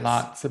 Oh yes.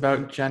 Lots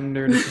about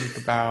gender to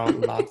think about.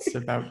 Lots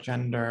about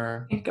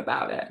gender. Think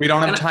about it. We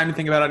don't have time to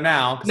think about it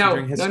now because we're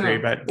doing history,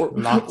 but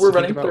we're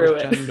running through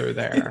it. Gender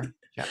there.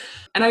 Yeah.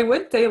 And I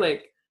would say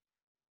like,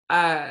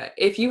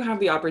 if you have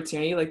the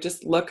opportunity, like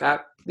just look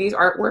up these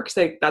artworks.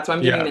 Like that's why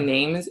I'm giving the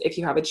names. If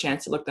you have a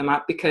chance to look them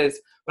up, because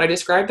when I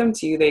describe them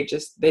to you,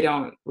 they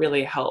don't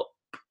really help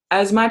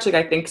as much. Like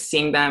I think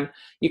seeing them,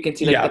 you can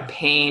see like the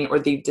pain or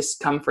the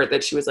discomfort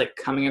that she was like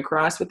coming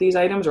across with these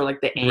items, or like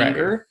the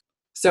anger. Right.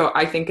 So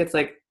I think it's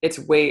like, it's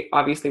way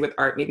obviously with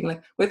art, maybe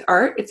like with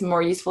art, it's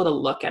more useful to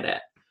look at it.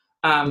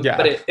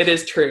 But it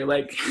is true.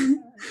 Like,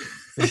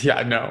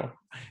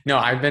 No,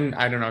 I don't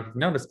know if you've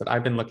noticed, but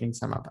I've been looking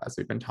some up as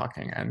we've been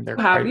talking, and they're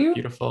quite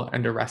beautiful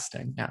and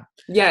arresting. Yeah.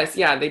 Yes.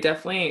 Yeah. They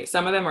definitely,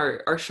 some of them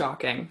are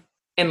shocking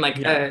and like,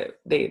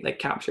 they like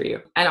capture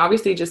you. And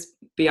obviously just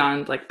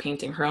beyond like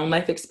painting her own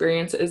life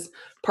experiences,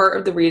 part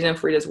of the reason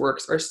Frida's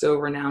works are so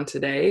renowned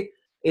today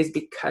is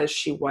because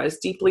she was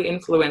deeply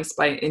influenced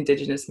by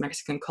indigenous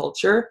Mexican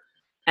culture.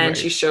 And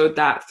she showed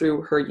that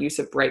through her use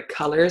of bright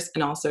colors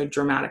and also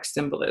dramatic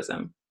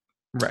symbolism.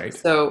 Right.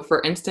 So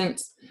for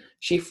instance,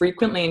 she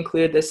frequently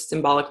included this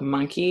symbolic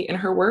monkey in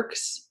her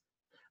works,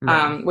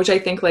 which I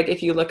think like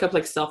if you look up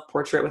like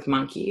self-portrait with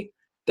monkey,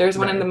 there's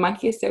one and the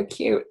monkey is so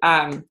cute.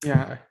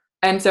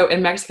 And so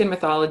in Mexican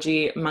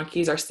mythology,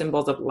 monkeys are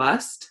symbols of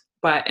lust,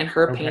 but in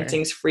her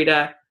paintings,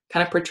 Frida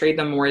kind of portrayed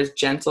them more as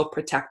gentle,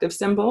 protective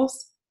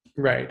symbols.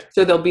 Right.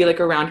 So they'll be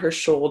like around her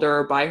shoulder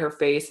or by her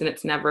face, and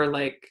it's never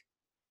like,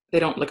 they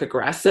don't look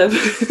aggressive.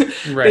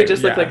 They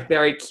just look like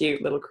very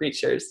cute little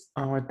creatures.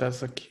 Oh, it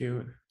does look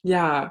cute.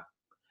 Yeah.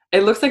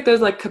 It looks like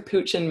those like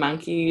capuchin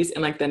monkeys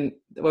in like the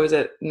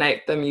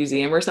the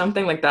museum or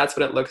something. Like that's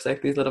what it looks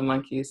like, these little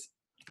monkeys.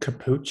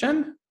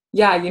 Capuchin?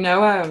 Yeah, you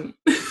know,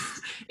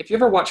 if you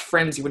ever watch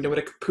Friends, you would know what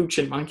a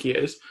capuchin monkey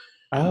is.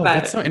 Oh,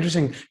 that's so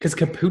interesting. Because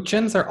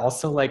capuchins are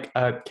also like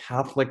a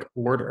Catholic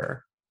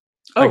order.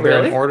 Oh, like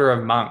really? They're an order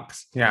of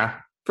monks. Yeah.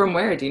 From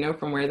where? Do you know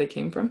from where they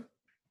came from?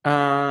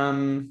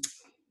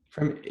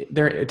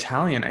 They're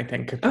Italian, I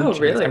think. Capuchins. Oh,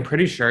 really? I'm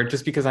pretty sure,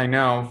 just because I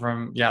know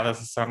from, this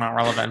is so not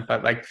relevant,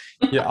 but like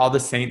all the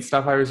saint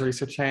stuff I was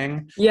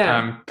researching.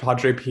 Yeah.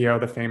 Padre Pio,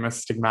 the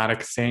famous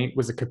stigmatic saint,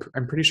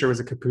 I'm pretty sure was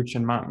a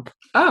Capuchin monk.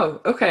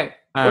 Oh, okay.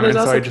 Well, there's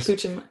also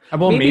Capuchin.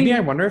 Maybe I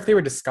wonder if they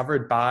were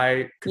discovered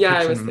by Capuchin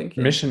I was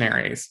thinking.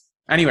 missionaries.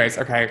 Anyways,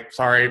 okay,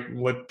 sorry,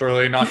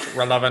 literally not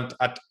relevant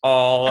at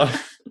all.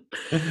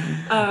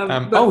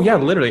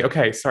 Literally.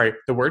 Okay, sorry.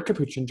 The word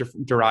Capuchin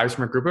derives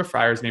from a group of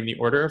friars named the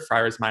Order of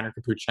Friars Minor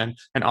Capuchin,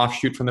 an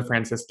offshoot from the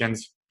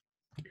Franciscans,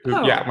 who,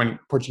 when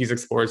Portuguese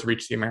explorers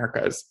reached the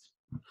Americas.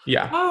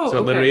 Yeah, so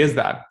it literally is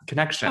that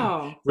connection.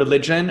 Oh.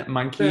 Religion,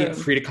 monkey,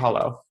 Frida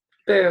Kahlo.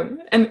 Boom.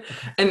 And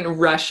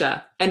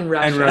Russia. And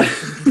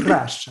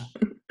Russia.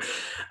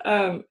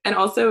 And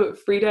also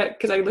Frida,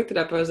 because I looked it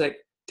up, I was like,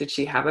 did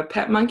she have a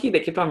pet monkey? They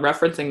keep on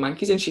referencing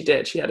monkeys, and she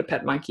did. She had a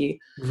pet monkey.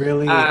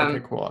 Really?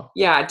 Okay, cool.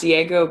 Yeah,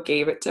 Diego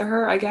gave it to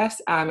her, I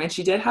guess. And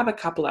she did have a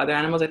couple other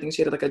animals. I think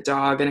she had like a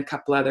dog and a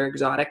couple other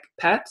exotic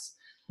pets.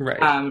 Right.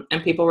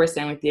 And people were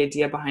saying like the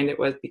idea behind it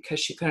was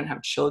because she couldn't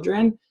have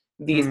children,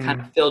 these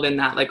kind of filled in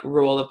that like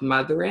role of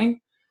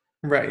mothering.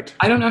 Right.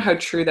 I don't know how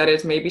true that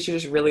is. Maybe she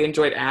just really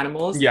enjoyed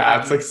animals.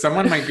 Yeah, it's like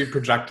someone might be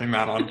projecting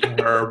that onto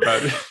her,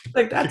 but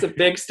like that's a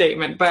big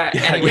statement. But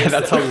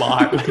that's a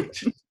lot.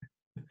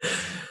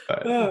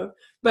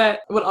 But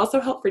what also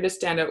helped Frida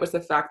stand out was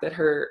the fact that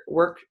her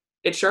work,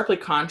 it sharply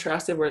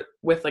contrasted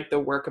with like the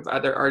work of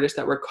other artists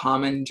that were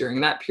common during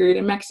that period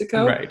in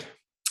Mexico. Right.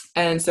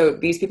 And so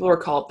these people were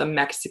called the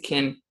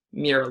Mexican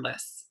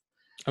muralists.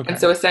 Okay. And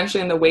so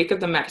essentially in the wake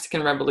of the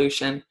Mexican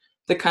Revolution,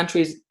 the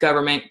country's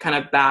government kind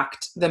of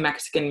backed the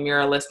Mexican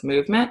muralist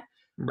movement,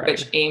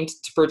 which aimed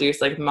to produce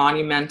like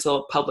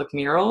monumental public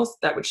murals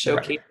that would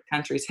showcase the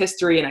country's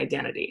history and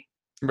identity.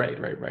 Right.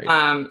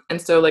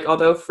 And so like,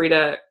 although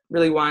Frida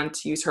really wanted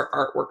to use her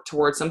artwork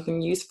towards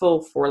something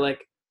useful for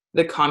like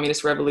the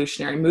communist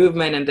revolutionary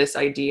movement and this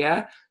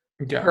idea,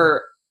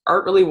 her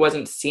art really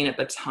wasn't seen at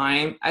the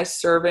time as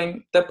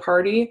serving the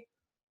party,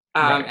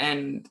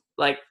 and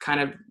like kind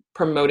of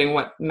promoting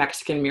what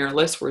Mexican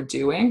muralists were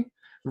doing.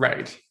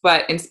 Right.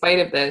 But in spite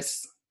of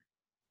this,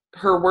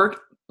 her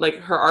work, like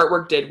her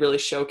artwork, did really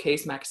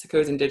showcase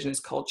Mexico's indigenous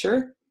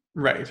culture.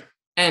 Right.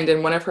 And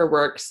in one of her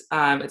works,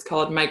 it's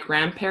called My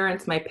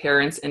Grandparents, My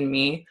Parents, and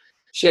Me,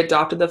 she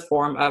adopted the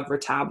form of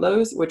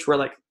retablos, which were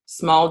like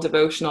small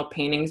devotional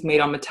paintings made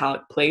on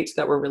metallic plates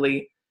that were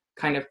really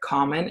kind of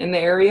common in the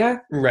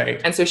area.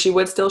 Right. And so she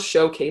would still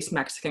showcase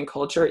Mexican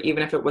culture,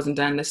 even if it wasn't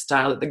done in the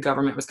style that the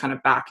government was kind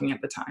of backing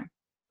at the time.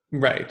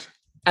 Right.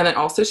 And then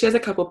also she has a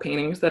couple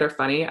paintings that are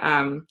funny,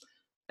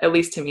 at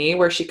least to me,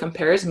 where she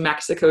compares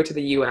Mexico to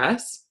the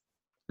US.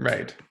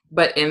 Right.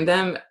 But in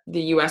them,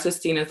 the US is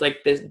seen as like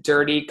this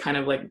dirty, kind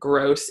of like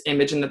gross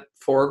image in the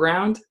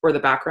foreground, or the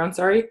background,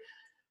 sorry.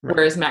 Right.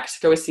 Whereas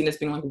Mexico is seen as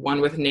being like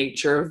one with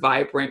nature,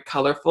 vibrant,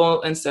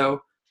 colorful. And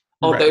so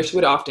although she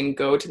would often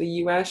go to the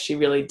US, she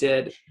really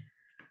did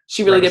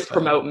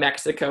promote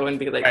Mexico and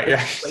be like, the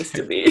place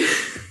to be.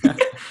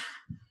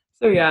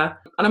 So yeah,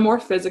 on a more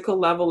physical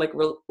level, like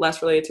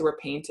less related to her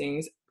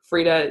paintings,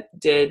 Frida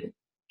did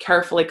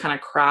carefully kind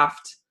of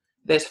craft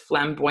this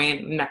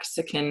flamboyant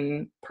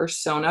Mexican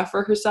persona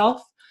for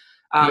herself.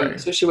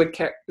 So she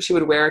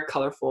would wear a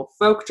colorful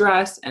folk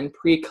dress and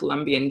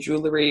pre-Columbian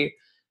jewelry,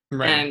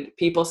 and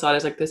people saw it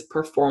as like this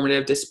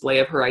performative display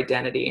of her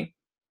identity.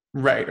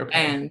 Right. Okay.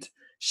 And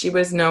she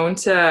was known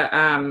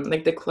to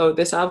like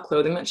the style of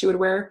clothing that she would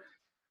wear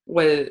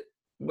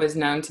was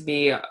known to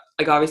be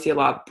like obviously a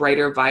lot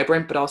brighter,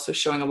 vibrant, but also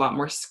showing a lot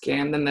more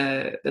skin than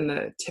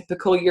the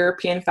typical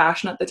European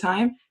fashion at the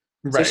time.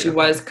 So she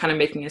was kind of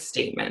making a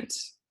statement.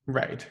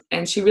 Right.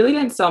 And she really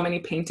didn't sell many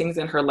paintings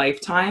in her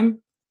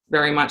lifetime,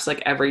 very much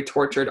like every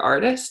tortured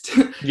artist.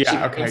 She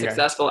became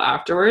successful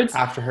afterwards.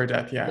 After her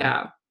death,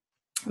 Yeah.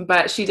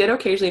 But she did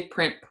occasionally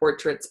print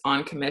portraits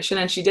on commission,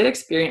 and she did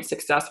experience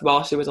success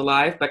while she was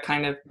alive, but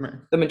kind of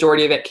the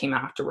majority of it came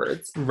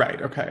afterwards. Right,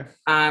 okay.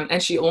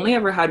 And she only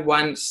ever had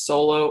one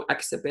solo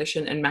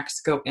exhibition in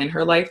Mexico in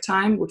her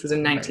lifetime, which was in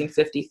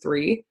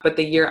 1953, but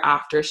the year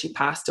after she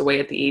passed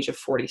away at the age of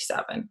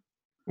 47.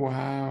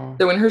 Wow.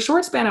 So in her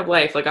short span of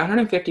life, like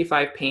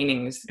 155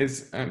 paintings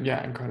is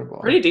incredible.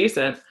 Pretty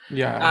decent.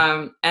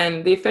 Yeah.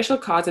 And the official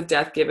cause of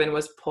death given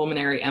was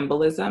pulmonary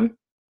embolism.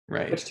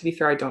 Right. Which, to be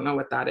fair, I don't know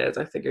what that is.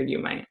 I figured you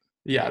might.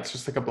 Yeah, it's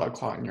just like a blood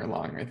clot in your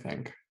lung, I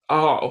think.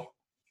 Oh,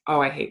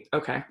 I hate.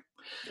 Okay.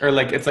 Or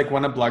like it's like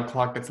when a blood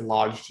clot gets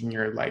lodged in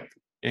your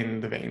in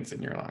the veins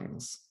in your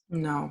lungs.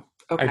 No.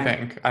 Okay. I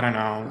think. I don't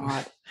know.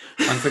 God.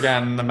 Once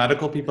again, the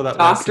medical people that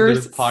Doctors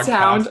listen to this podcast.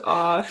 Sound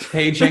off.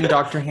 Paging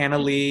Dr. Hannah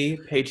Lee.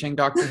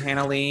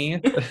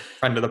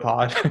 Friend of the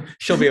pod.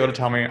 She'll be able to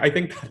tell me. I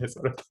think that is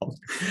what it's called.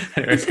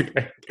 Anyways,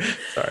 okay.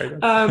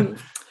 Sorry.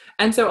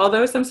 And so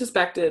although some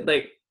suspected,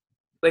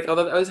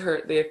 although that was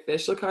the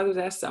official cause of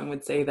death, some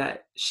would say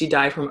that she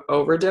died from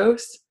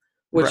overdose,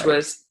 which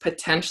was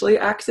potentially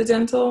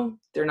accidental.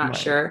 They're not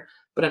sure,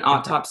 but an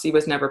autopsy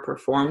was never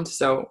performed,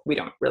 so we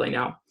don't really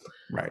know.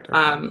 Right.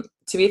 Okay.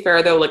 To be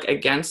fair, though,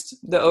 against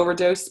the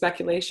overdose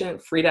speculation,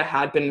 Frida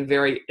had been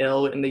very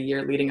ill in the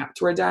year leading up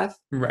to her death.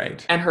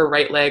 Right. And her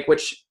right leg,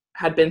 which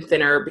had been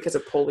thinner because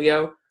of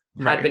polio,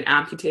 had been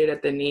amputated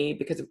at the knee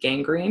because of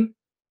gangrene.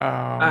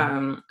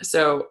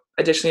 So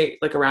additionally,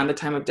 around the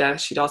time of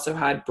death, she'd also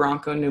had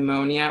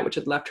bronchopneumonia, which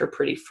had left her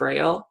pretty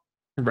frail.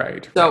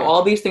 Right. So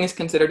all these things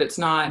considered, it's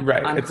not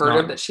unheard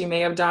of that she may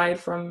have died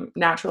from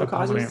natural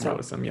causes.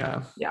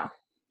 Yeah. Yeah.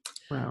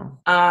 Wow.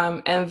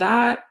 And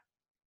that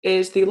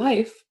is the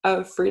life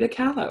of Frida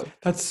Kahlo.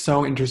 That's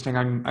so interesting.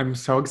 I'm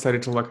so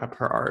excited to look up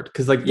her art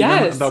because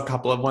even the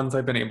couple of ones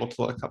I've been able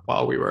to look up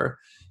while we were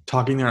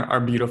talking are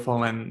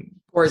beautiful and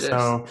gorgeous.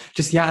 So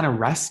just and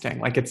arresting.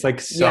 It's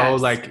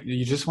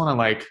you just want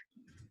to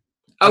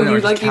you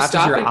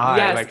stop your it. eye.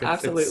 Yes,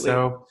 absolutely. It's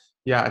so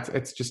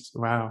it's just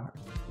wow.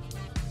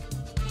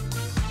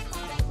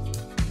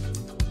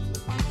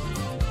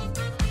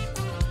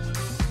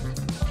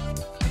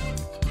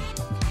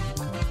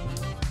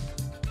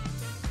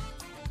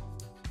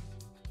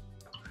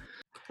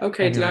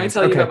 Okay, do you want me to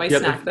tell you about my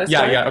snack this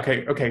time?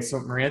 Yeah. Okay.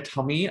 So Maria,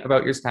 tell me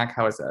about your snack.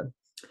 How is it?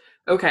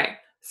 Okay,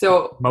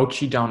 so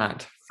mochi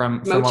donut from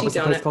mochi what was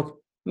the place called?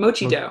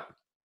 Mochi dough.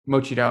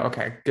 Mochi dough.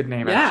 Okay, good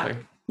name actually.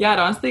 Yeah,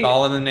 honestly. It's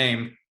all in the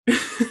name.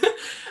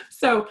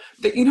 So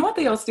you know what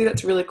they also do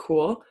that's really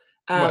cool?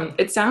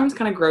 It sounds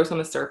kind of gross on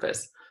the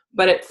surface,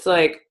 but it's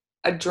like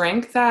a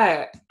drink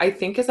that I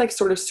think is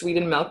sort of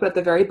sweetened milk, but at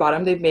the very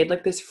bottom they've made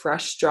this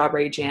fresh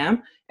strawberry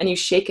jam, and you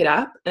shake it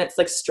up, and it's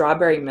like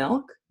strawberry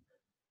milk.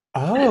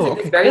 Oh,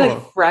 it's very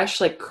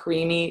fresh,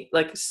 creamy,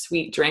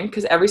 sweet drink.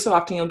 Because every so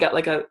often you'll get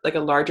a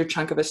larger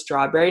chunk of a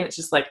strawberry, and it's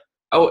just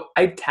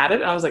I had it,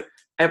 and I was like,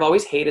 I've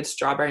always hated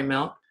strawberry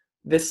milk.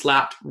 This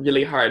slapped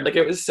really hard.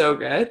 It was so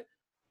good.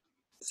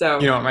 So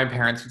you know what my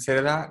parents would say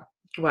to that?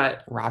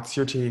 What? Rots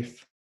your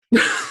teeth.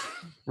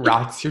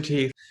 Rots your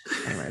teeth.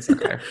 Anyways,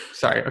 okay.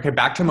 Sorry. Okay,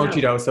 back to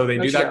Mochi Dough. So they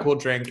do that cool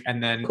drink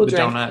and then the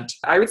donut.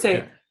 I would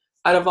say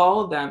out of all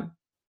of them,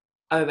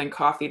 other than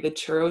coffee, the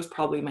churro is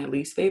probably my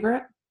least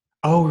favorite.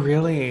 Oh,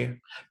 really?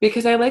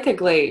 Because I like a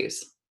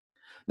glaze.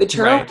 The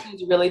churro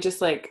is really just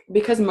like,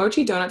 because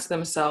mochi donuts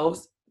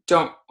themselves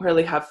don't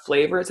really have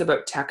flavor. It's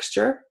about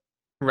texture.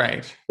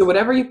 Right. So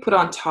whatever you put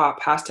on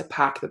top has to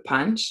pack the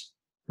punch.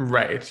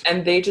 Right.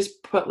 And they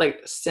just put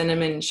like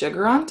cinnamon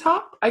sugar on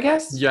top, I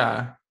guess.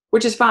 Yeah.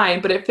 Which is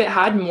fine. But if it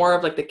had more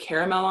of like the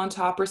caramel on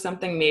top or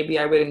something, maybe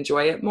I would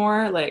enjoy it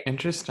more. Like,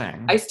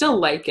 interesting. I still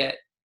like it.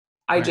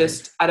 I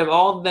just, out of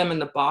all of them in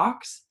the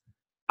box,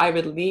 I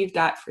would leave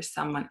that for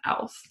someone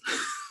else.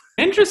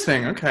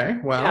 Interesting. Okay.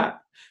 Well,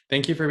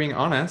 thank you for being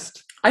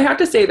honest. I have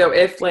to say though,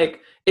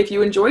 if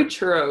you enjoy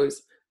churros,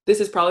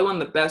 this is probably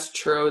one of the best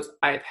churros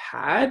I've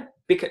had,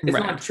 because it's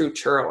not a true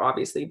churro,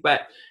 obviously,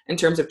 but in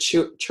terms of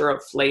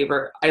churro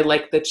flavor, I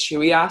like the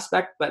chewy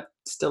aspect, but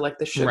still like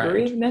the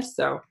sugariness.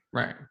 So,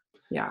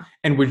 yeah.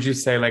 And would you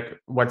say, like,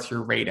 what's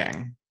your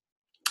rating?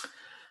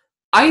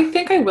 I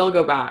think I will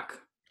go back.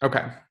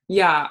 Okay.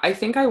 Yeah, I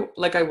think I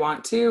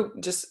want to,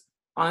 just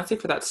honestly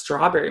for that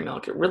strawberry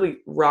milk. It really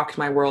rocked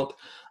my world.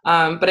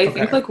 But I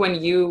think like when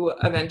you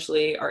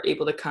eventually are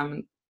able to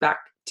come back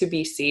to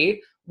BC,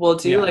 we'll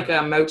do like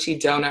a mochi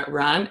donut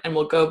run, and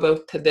we'll go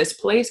both to this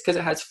place because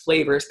it has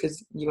flavors,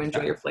 because you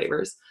enjoy your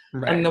flavors.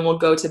 And then we'll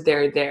go to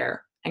there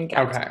and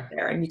get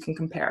there, and you can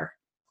compare.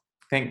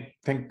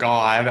 Thank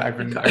God. I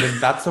mean,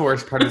 that's the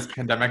worst part of this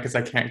pandemic, is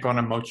I can't go on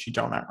a mochi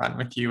donut run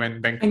with you in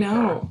Vancouver. I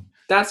know.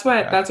 That's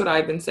what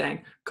I've been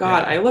saying.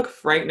 God, I look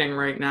frightening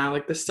right now.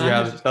 Like the sun.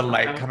 Yeah, the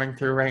light coming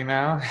through right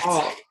now.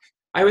 Oh,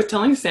 I was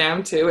telling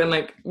Sam too, and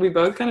like we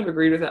both kind of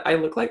agreed with it. I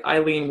look like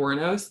Eileen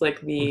Wuornos, like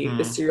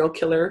the serial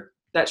killer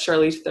that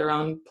Charlize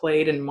Theron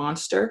played in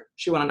Monster.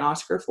 She won an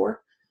Oscar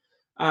for.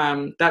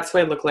 That's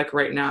what I look like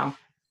right now,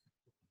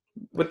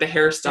 with the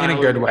hairstyle. In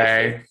a good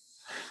way.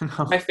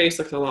 My face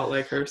looks a lot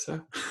like her,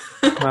 so.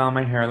 Well,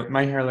 my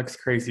hair looks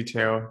crazy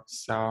too,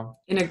 so.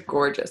 In a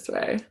gorgeous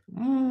way.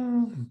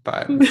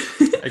 But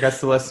I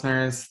guess the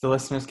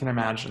listeners can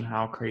imagine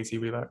how crazy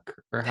we look,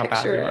 or how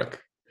bad we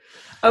look.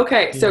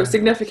 Okay, so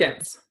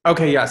significance.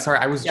 Okay, yeah, sorry.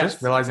 I was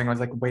just realizing, I was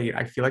like, wait,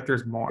 I feel like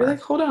there's more. You're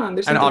like, hold on.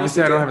 And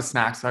obviously I don't have a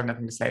snack, so I have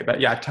nothing to say. But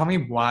yeah, tell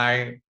me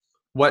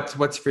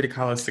what's Frida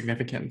Kahlo's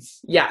significance?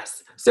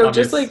 Yes. So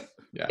just like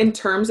in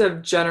terms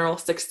of general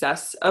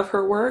success of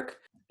her work,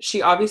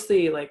 she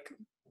obviously, like,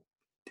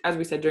 as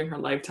we said, during her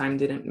lifetime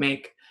didn't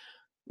make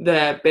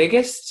the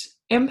biggest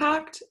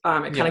impact.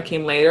 It kind of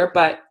came later.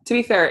 But to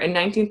be fair, in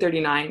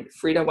 1939,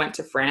 Frida went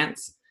to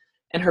France,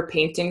 and her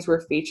paintings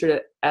were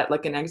featured at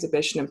like an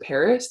exhibition in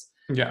Paris.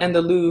 Yeah. And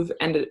the Louvre,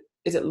 and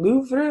is it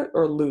Louvre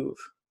or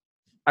Louvre?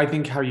 I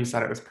think how you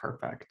said it was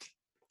perfect.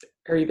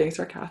 Are you being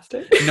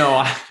sarcastic?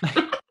 No.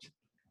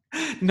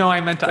 No, I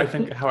meant to, I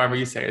think however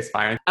you say it is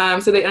fine.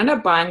 So they ended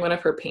up buying one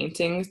of her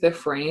paintings, the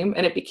frame,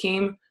 and it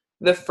became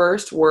the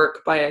first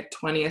work by a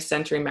 20th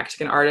century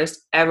Mexican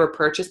artist ever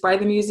purchased by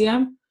the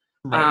museum,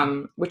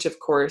 which of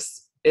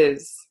course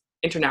is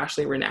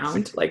internationally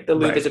renowned. Like the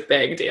Louvre is a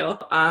big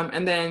deal.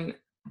 And then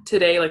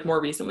today, like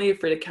more recently,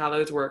 Frida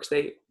Kahlo's works,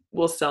 they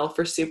will sell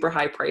for super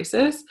high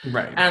prices.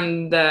 Right.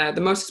 And the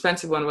most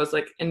expensive one was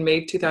like in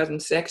May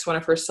 2006, one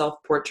of her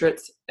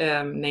self-portraits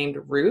named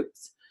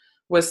Roots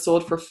was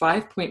sold for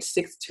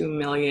 $5.62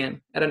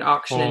 million at an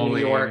auction in New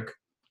York.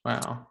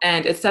 Wow.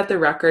 And it set the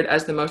record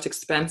as the most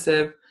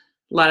expensive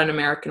Latin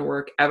American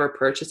work ever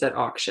purchased at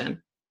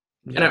auction.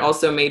 Yeah. And it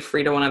also made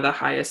Frida one of the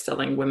highest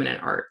selling women in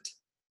art.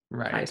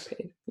 Right. Highest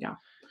paid. Yeah.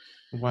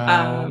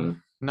 Well,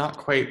 not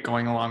quite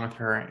going along with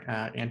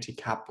her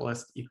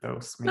anti-capitalist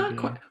ethos, maybe. Not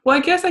quite. Well,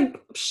 I guess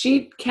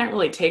she can't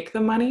really take the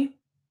money.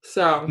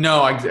 So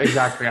no,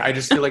 exactly. I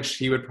just feel like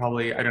she would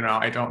probably, I don't know.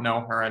 I don't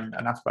know her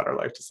enough about her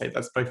life to say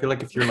this, but I feel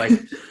like if you're like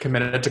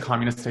committed to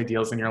communist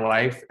ideals in your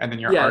life, and then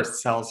your art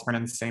sells for an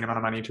insane amount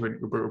of money to an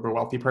uber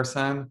wealthy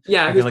person.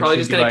 Yeah, who's probably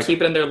just going to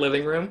keep it in their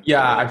living room.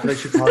 Yeah, I feel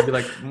like she'd probably be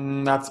like,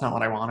 that's not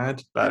what I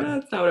wanted. But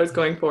that's not what I was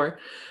going for.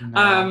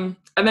 No.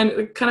 And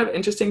then kind of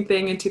interesting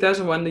thing, in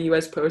 2001, the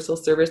U.S. Postal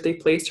Service, they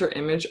placed her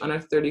image on a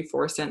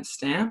 34-cent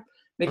stamp,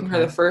 making her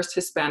the first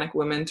Hispanic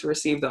woman to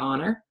receive the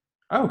honor.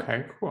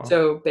 Okay, cool.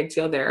 So big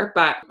deal there.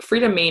 But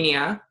Frida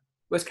Mania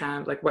was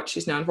kind of like what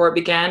she's known for. It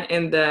began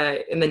in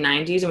the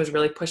 90s and was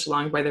really pushed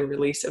along by the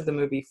release of the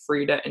movie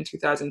Frida in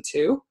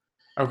 2002.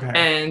 Okay.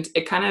 And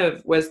it kind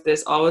of was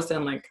this all of a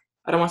sudden, like,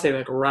 I don't want to say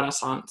like a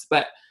renaissance,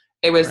 but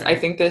it was, I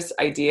think, this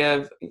idea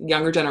of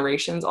younger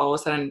generations all of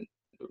a sudden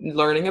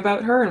learning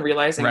about her and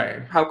realizing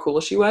how cool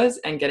she was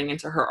and getting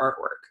into her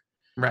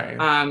artwork. Right.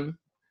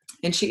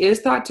 And she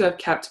is thought to have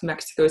kept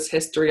Mexico's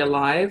history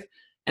alive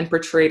and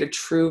portrayed a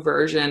true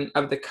version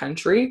of the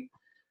country.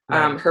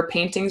 Right. Her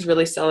paintings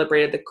really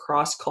celebrated the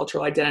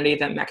cross-cultural identity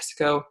that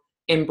Mexico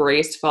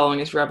embraced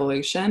following its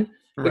revolution,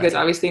 because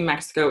obviously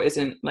Mexico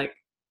isn't like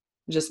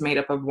just made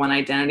up of one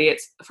identity.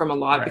 It's from a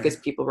lot because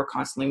people were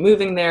constantly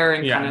moving there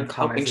and kind of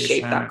helping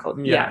shape that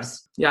culture.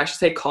 Yes. Yeah, I should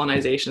say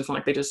colonization. It's not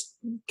like they just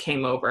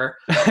came over.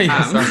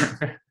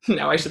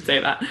 No, I should say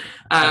that.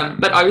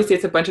 But obviously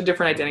it's a bunch of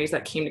different identities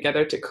that came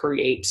together to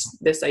create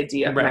this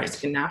idea of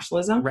Mexican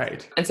nationalism.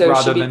 Right. And so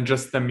rather than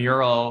just the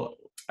mural,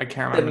 I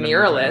can't remember the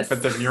muralists.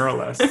 But the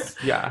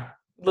muralists, yeah.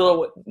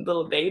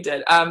 Little they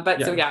did.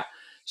 So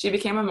she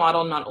became a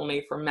model not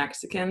only for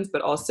Mexicans,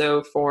 but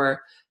also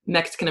for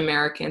Mexican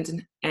Americans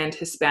and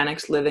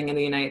Hispanics living in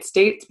the United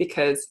States,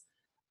 because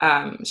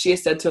she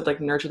is said to have like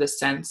nurtured a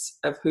sense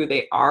of who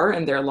they are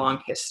and their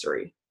long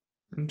history.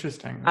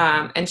 Interesting.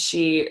 And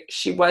she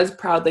was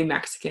proudly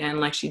Mexican.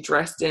 Like, she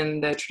dressed in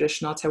the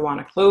traditional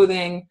Tehuana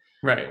clothing.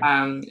 Right.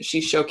 She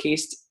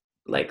showcased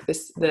like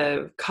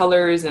the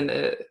colors and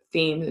the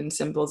themes and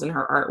symbols in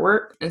her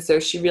artwork. And so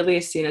she really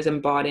is seen as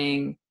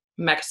embodying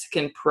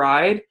Mexican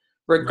pride,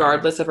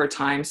 regardless of her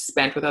time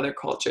spent with other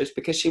cultures,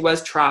 because she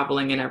was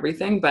traveling and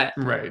everything, but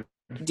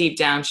deep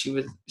down she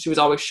was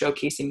always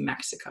showcasing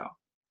Mexico.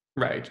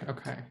 Right.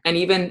 Okay. And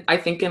even I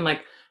think in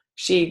like,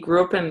 she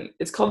grew up in,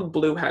 it's called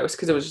Blue House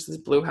because it was just this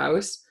blue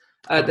house.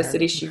 The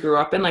city she grew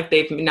up in, like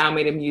they've now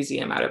made a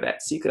museum out of it,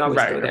 so you could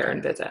always go there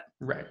and visit.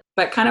 Right.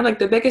 But kind of like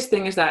the biggest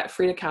thing is that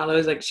Frida Kahlo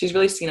is like, she's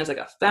really seen as like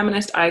a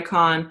feminist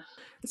icon.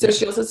 So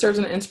she also serves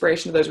as an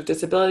inspiration to those with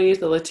disabilities,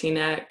 the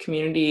Latina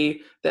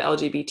community, the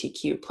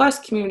LGBTQ plus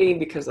community,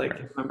 because like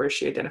remember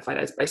she identified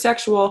as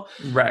bisexual.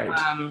 Right.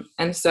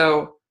 And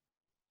so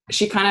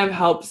she kind of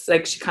helps,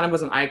 like she kind of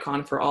was an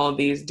icon for all of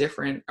these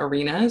different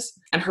arenas.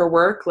 And her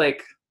work,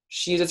 like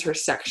she uses her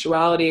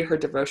sexuality, her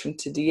devotion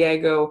to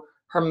Diego,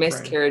 her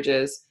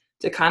miscarriages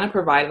to kind of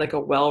provide like a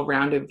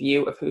well-rounded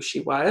view of who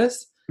she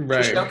was.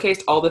 Right. She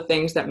showcased all the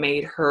things that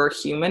made her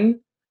human,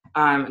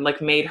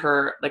 like made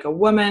her like a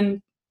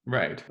woman,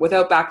 right,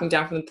 without backing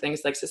down from the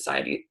things like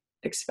society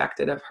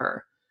expected of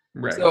her.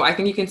 Right. So I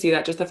think you can see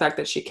that just the fact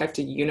that she kept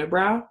a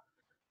unibrow,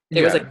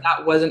 it was like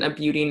that wasn't a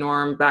beauty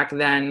norm back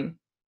then,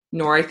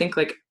 nor I think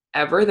like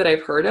ever that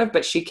I've heard of,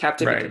 but she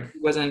kept it because she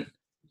wasn't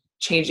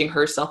changing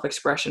her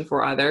self-expression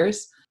for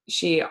others.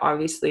 She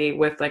obviously,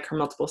 with like her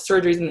multiple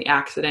surgeries and the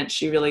accident,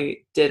 she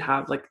really did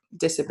have like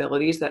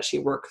disabilities that she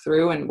worked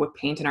through and would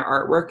paint in her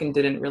artwork and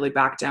didn't really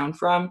back down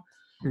from.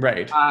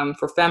 Right.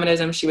 For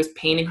feminism, she was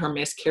painting her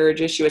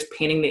miscarriages. She was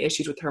painting the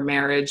issues with her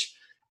marriage.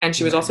 And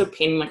she was also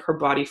painting like her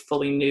body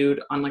fully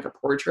nude on like a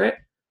portrait.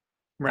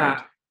 Right.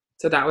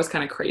 So that was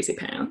kind of crazy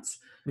pants.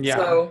 Yeah.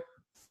 So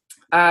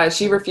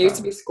she refused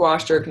to be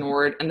squashed or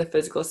ignored, and the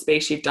physical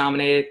space she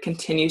dominated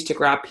continues to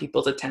grab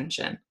people's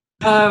attention.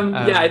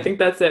 I think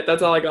that's it.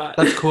 That's all I got.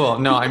 That's cool.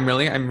 No, I'm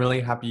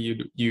really happy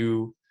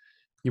you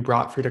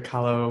brought Frida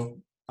Kahlo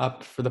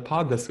up for the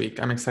pod this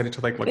week. I'm excited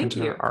to like look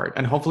into her art,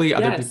 and hopefully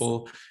other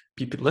people,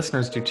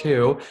 listeners do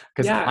too,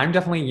 because I'm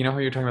definitely, you know how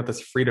you're talking about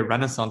this Frida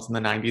Renaissance in the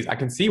 90s. I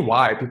can see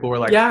why people were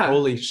like,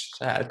 holy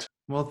shit.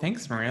 Well,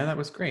 thanks, Maria. That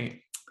was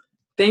great.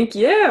 Thank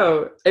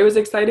you. It was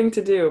exciting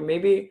to do.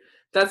 Maybe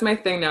that's my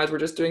thing now, is we're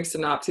just doing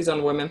synopses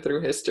on women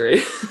through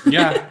history.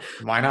 Yeah,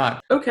 why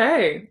not?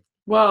 Okay.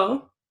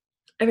 Well,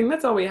 I think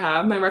that's all we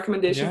have. My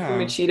recommendation for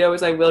Machito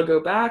is I will go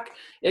back.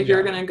 If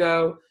you're going to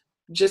go,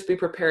 just be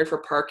prepared for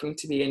parking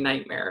to be a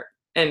nightmare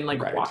and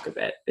like walk a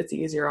bit. It's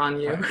easier on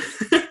you.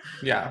 Right.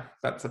 Yeah,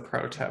 that's a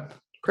pro tip.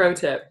 Pro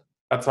tip.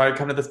 That's why I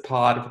come to this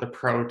pod for the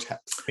pro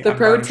tips. The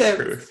pro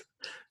tips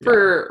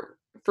for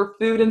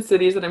food in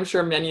cities that I'm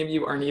sure many of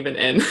you aren't even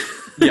in.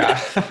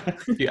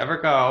 If you ever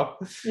go.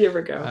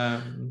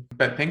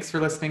 But thanks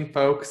for listening,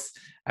 folks.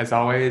 As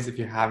always, if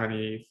you have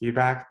any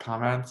feedback,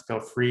 comments, feel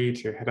free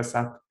to hit us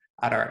up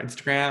at our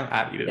Instagram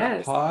at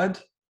eat-it-up-pod.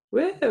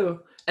 Woo!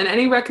 And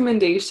any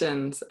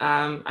recommendations?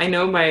 I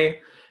know my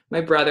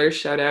brother,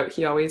 shout out,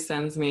 he always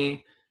sends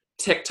me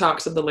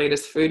TikToks of the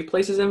latest food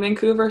places in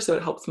Vancouver, so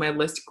it helps my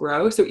list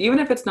grow. So even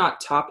if it's not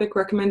topic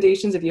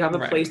recommendations, if you have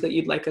a place that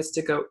you'd like us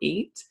to go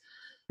eat,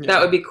 that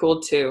would be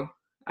cool too.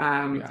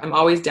 I'm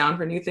always down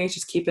for new things.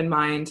 Just keep in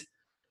mind,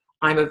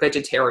 I'm a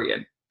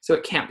vegetarian, so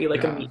it can't be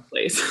like a meat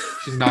place.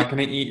 She's not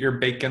going to eat your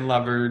bacon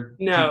lover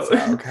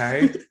pizza,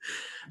 okay?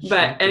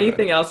 But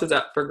anything else is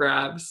up for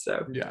grabs.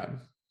 So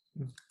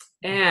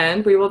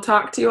and we will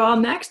talk to you all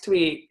next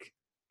week.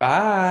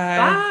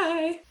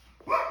 Bye.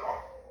 Bye.